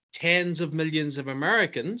tens of millions of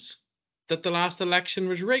Americans that the last election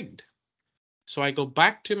was rigged. So I go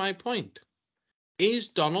back to my point. Is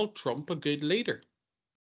Donald Trump a good leader?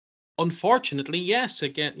 Unfortunately, yes.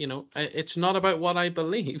 Again, it's not about what I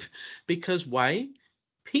believe, because why?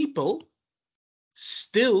 People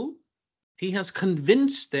still, he has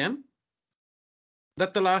convinced them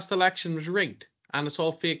that the last election was rigged and it's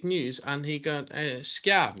all fake news, and he got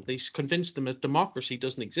scammed. They convinced them that democracy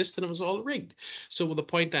doesn't exist and it was all rigged. So the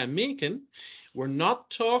point I'm making, we're not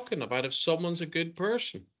talking about if someone's a good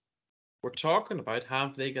person. We're talking about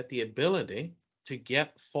have they got the ability to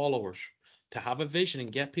get followers, to have a vision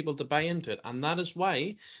and get people to buy into it. And that is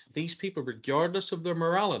why these people, regardless of their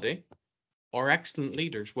morality, are excellent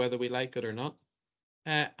leaders, whether we like it or not.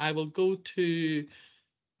 I will go to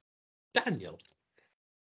Daniel.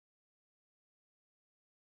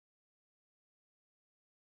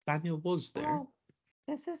 Daniel was there. Well,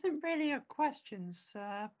 this isn't really a question,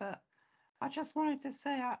 sir, but I just wanted to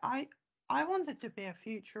say I wanted to be a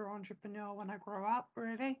future entrepreneur when I grow up,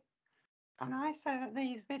 really. And I say that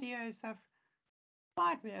these videos have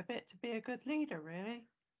inspired me a bit to be a good leader, really.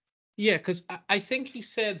 Yeah, because I think he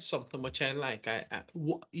said something which I like.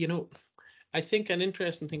 I think an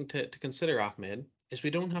interesting thing to consider, Ahmed, is we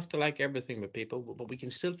don't have to like everything with people, but we can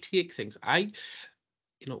still take things.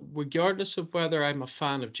 Regardless of whether I'm a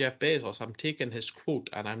fan of Jeff Bezos, I'm taking his quote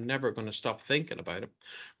and I'm never going to stop thinking about it.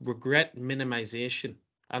 Regret minimization.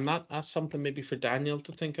 And that's something maybe for Daniel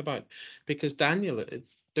to think about, because Daniel,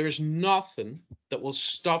 there's nothing that will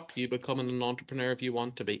stop you becoming an entrepreneur if you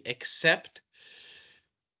want to be, except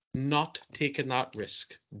not taking that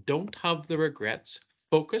risk. Don't have the regrets.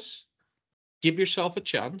 Focus. Give yourself a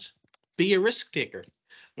chance. Be a risk taker,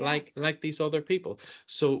 Yeah. like these other people.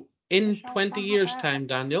 So in Wish I 20 tried years' that. time,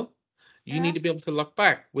 Daniel, you Yeah. need to be able to look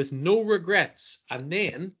back with no regrets, and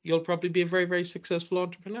then you'll probably be a very, very successful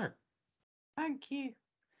entrepreneur. Thank you.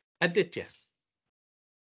 Aditya.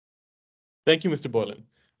 Thank you, Mr. Boylan.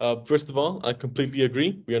 First of all, I completely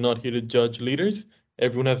agree. We are not here to judge leaders.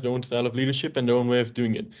 Everyone has their own style of leadership and their own way of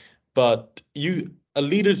doing it. But a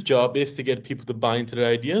leader's job is to get people to buy into their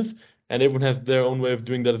ideas, and everyone has their own way of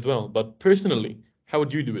doing that as well. But personally, how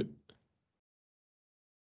would you do it?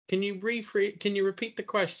 Can you repeat the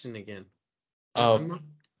question again?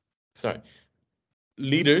 Sorry.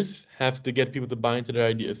 Leaders have to get people to buy into their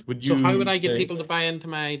ideas. So how would I say get people to buy into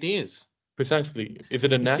my ideas? Precisely? Is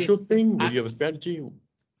it a You see, natural thing? Would I- you have a strategy?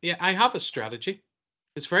 Yeah, I have a strategy.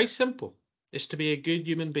 It's very simple. It's to be a good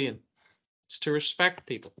human being. It's to respect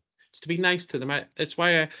people. It's to be nice to them. It's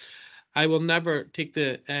why I will never take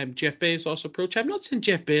the Jeff Bezos approach. I'm not saying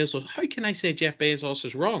Jeff Bezos. How can I say Jeff Bezos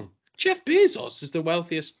is wrong? Jeff Bezos is the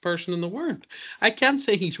wealthiest person in the world. I can't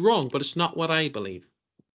say he's wrong, but it's not what I believe.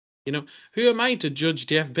 Who am I to judge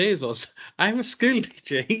Jeff Bezos? I'm a school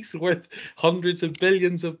teacher. He's worth hundreds of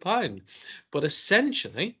billions of pounds. But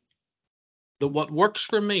essentially, what works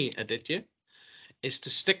for me, Aditya, is to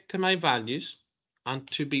stick to my values and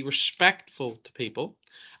to be respectful to people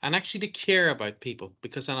and actually to care about people.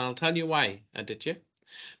 And I'll tell you why, Aditya.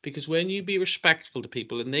 Because when you be respectful to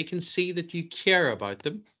people and they can see that you care about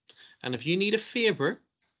them, and if you need a favor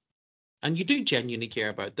and you do genuinely care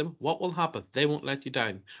about them, what will happen? They won't let you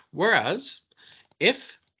down. Whereas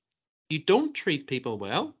if you don't treat people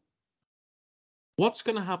well, what's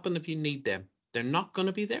going to happen if you need them? They're not going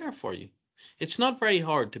to be there for you. It's not very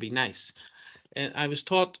hard to be nice. And I was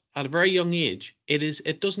taught at a very young age,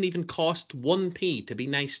 it doesn't even cost 1p to be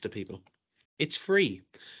nice to people. It's free.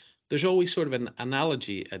 There's always sort of an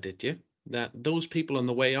analogy, Aditya. that those people on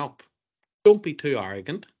the way up, don't be too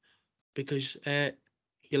arrogant, because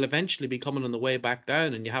you'll eventually be coming on the way back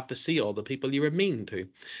down, and you have to see all the people you were mean to.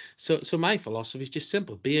 So my philosophy is just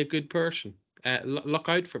simple: be a good person, look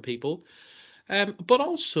out for people, but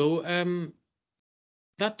also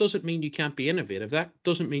that doesn't mean you can't be innovative. That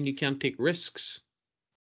doesn't mean you can't take risks.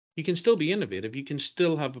 You can still be innovative. You can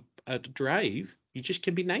still have a drive. You just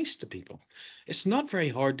can be nice to people. It's not very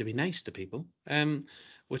hard to be nice to people,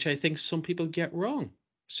 which I think some people get wrong.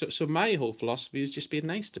 So my whole philosophy is just being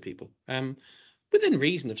nice to people, within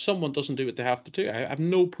reason. If someone doesn't do what they have to do, I have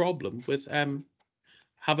no problem with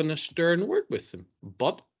having a stern word with them.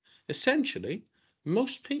 But essentially,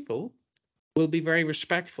 most people will be very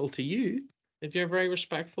respectful to you if you're very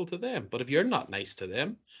respectful to them. But if you're not nice to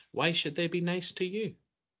them, why should they be nice to you?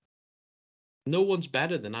 No one's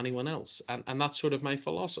better than anyone else. And that's sort of my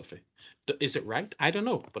philosophy. Is it right? I don't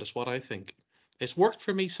know, but it's what I think. It's worked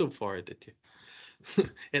for me so far, did you?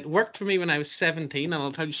 It worked for me when I was 17, and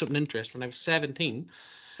I'll tell you something interesting. When I was 17,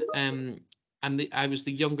 I was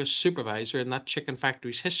the youngest supervisor in that chicken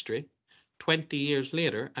factory's history. 20 years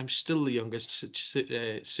later, I'm still the youngest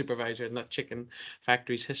supervisor in that chicken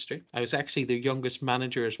factory's history. I was actually the youngest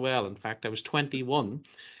manager as well. In fact, I was 21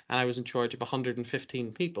 and I was in charge of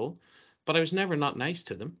 115 people, but I was never not nice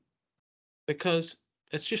to them, because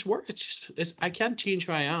it's just work. I can't change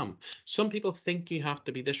who I am. Some people think you have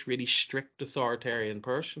to be this really strict authoritarian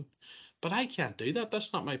person, but I can't do that.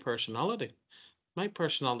 That's not my personality. My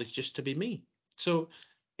personality is just to be me. So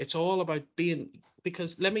it's all about being,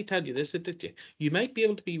 because let me tell you this, you might be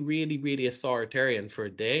able to be really, really authoritarian for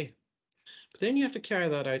a day, but then you have to carry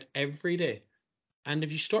that out every day. And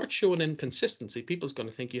if you start showing inconsistency, people's going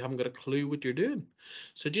to think you haven't got a clue what you're doing.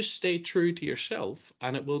 So just stay true to yourself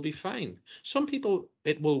and it will be fine. Some people,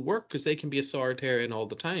 it will work because they can be authoritarian all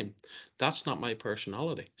the time. That's not my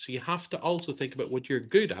personality. So you have to also think about what you're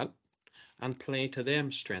good at and play to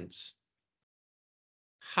them strengths.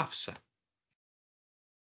 Hafsa.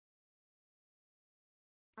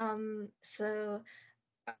 So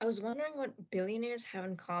I was wondering what billionaires have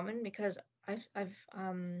in common, because I've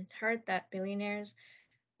heard that billionaires,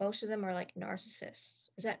 most of them are like narcissists.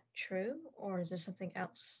 Is that true, or is there something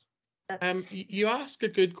else? That's You ask a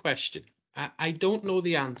good question. I don't know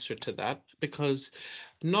the answer to that, because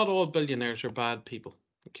not all billionaires are bad people.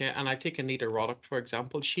 Okay, and I take Anita Roddick, for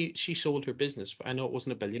example. She sold her business. I know it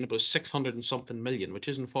wasn't a billion, it was 600 and something million, which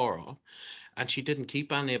isn't far off. And she didn't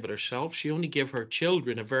keep any of it herself. She only gave her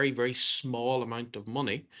children a very, very small amount of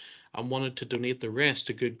money and wanted to donate the rest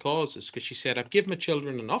to good causes, because she said, I've given my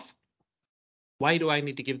children enough. Why do I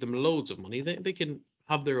need to give them loads of money? They can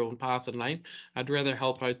have their own path in life. I'd rather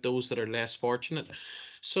help out those that are less fortunate.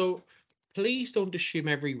 So please don't assume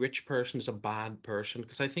every rich person is a bad person,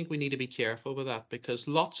 because I think we need to be careful with that, because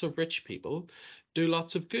lots of rich people do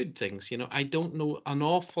lots of good things. You know, I don't know an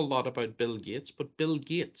awful lot about Bill Gates, but Bill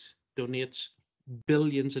Gates donates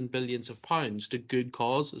billions and billions of pounds to good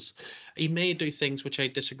causes. He may do things which I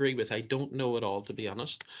disagree with. I don't know it all, to be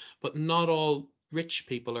honest, but not all rich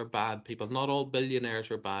people are bad people. Not all billionaires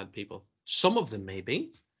are bad people. Some of them may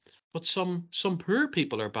be, but some poor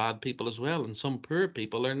people are bad people as well, and some poor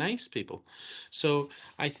people are nice people. So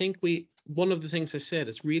I think one of the things I said,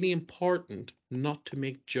 it's really important not to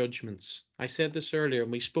make judgments. I said this earlier,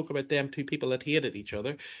 and we spoke about them two people that hated each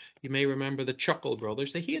other. You may remember the Chuckle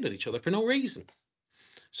brothers. They hated each other for no reason.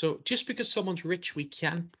 So just because someone's rich, we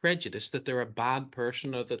can't prejudice that they're a bad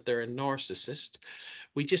person or that they're a narcissist.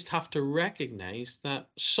 We just have to recognize that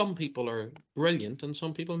some people are brilliant and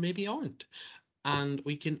some people maybe aren't. And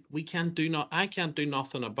we can't do not I can't do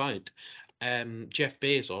nothing about Jeff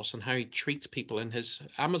Bezos and how he treats people in his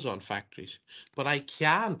Amazon factories. But I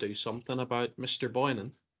can do something about Mr.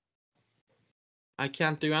 Boylan. I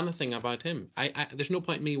can't do anything about him. There's no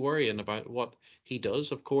point me worrying about what he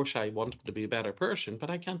does. Of course, I want him to be a better person,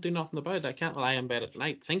 but I can't do nothing about it. I can't lie in bed at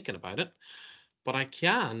night thinking about it, but I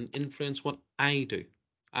can influence what I do.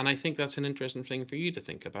 And I think that's an interesting thing for you to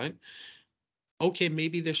think about. Okay,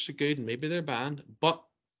 maybe they're so good and maybe they're bad, but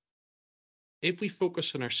if we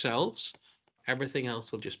focus on ourselves, everything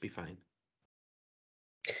else will just be fine.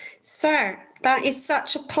 Sir, that is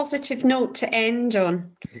such a positive note to end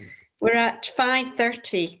on. We're at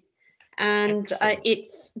 5:30 and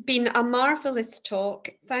it's been a marvellous talk.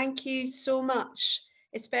 Thank you so much,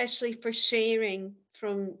 especially for sharing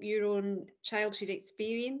from your own childhood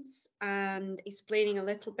experience and explaining a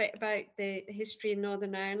little bit about the history in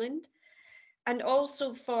Northern Ireland, and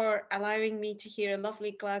also for allowing me to hear a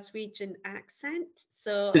lovely Glaswegian accent.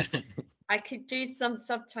 So I could do some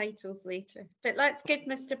subtitles later. But let's give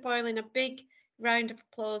Mr. Boylan a big round of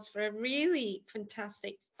applause for a really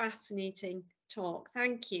fantastic, fascinating talk.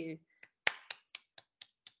 Thank you.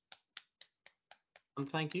 And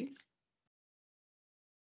thank you.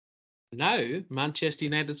 Now, Manchester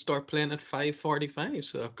United start playing at 5:45,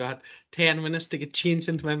 so I've got 10 minutes to get changed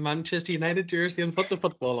into my Manchester United jersey and put the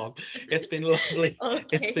football on. It's been lovely.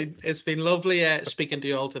 Okay. It's been lovely speaking to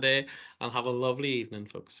you all today, and have a lovely evening,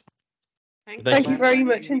 folks. Thank you very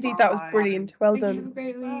much indeed. That was brilliant. Well done.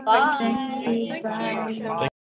 Great week. Thank you. Bye. Thank you.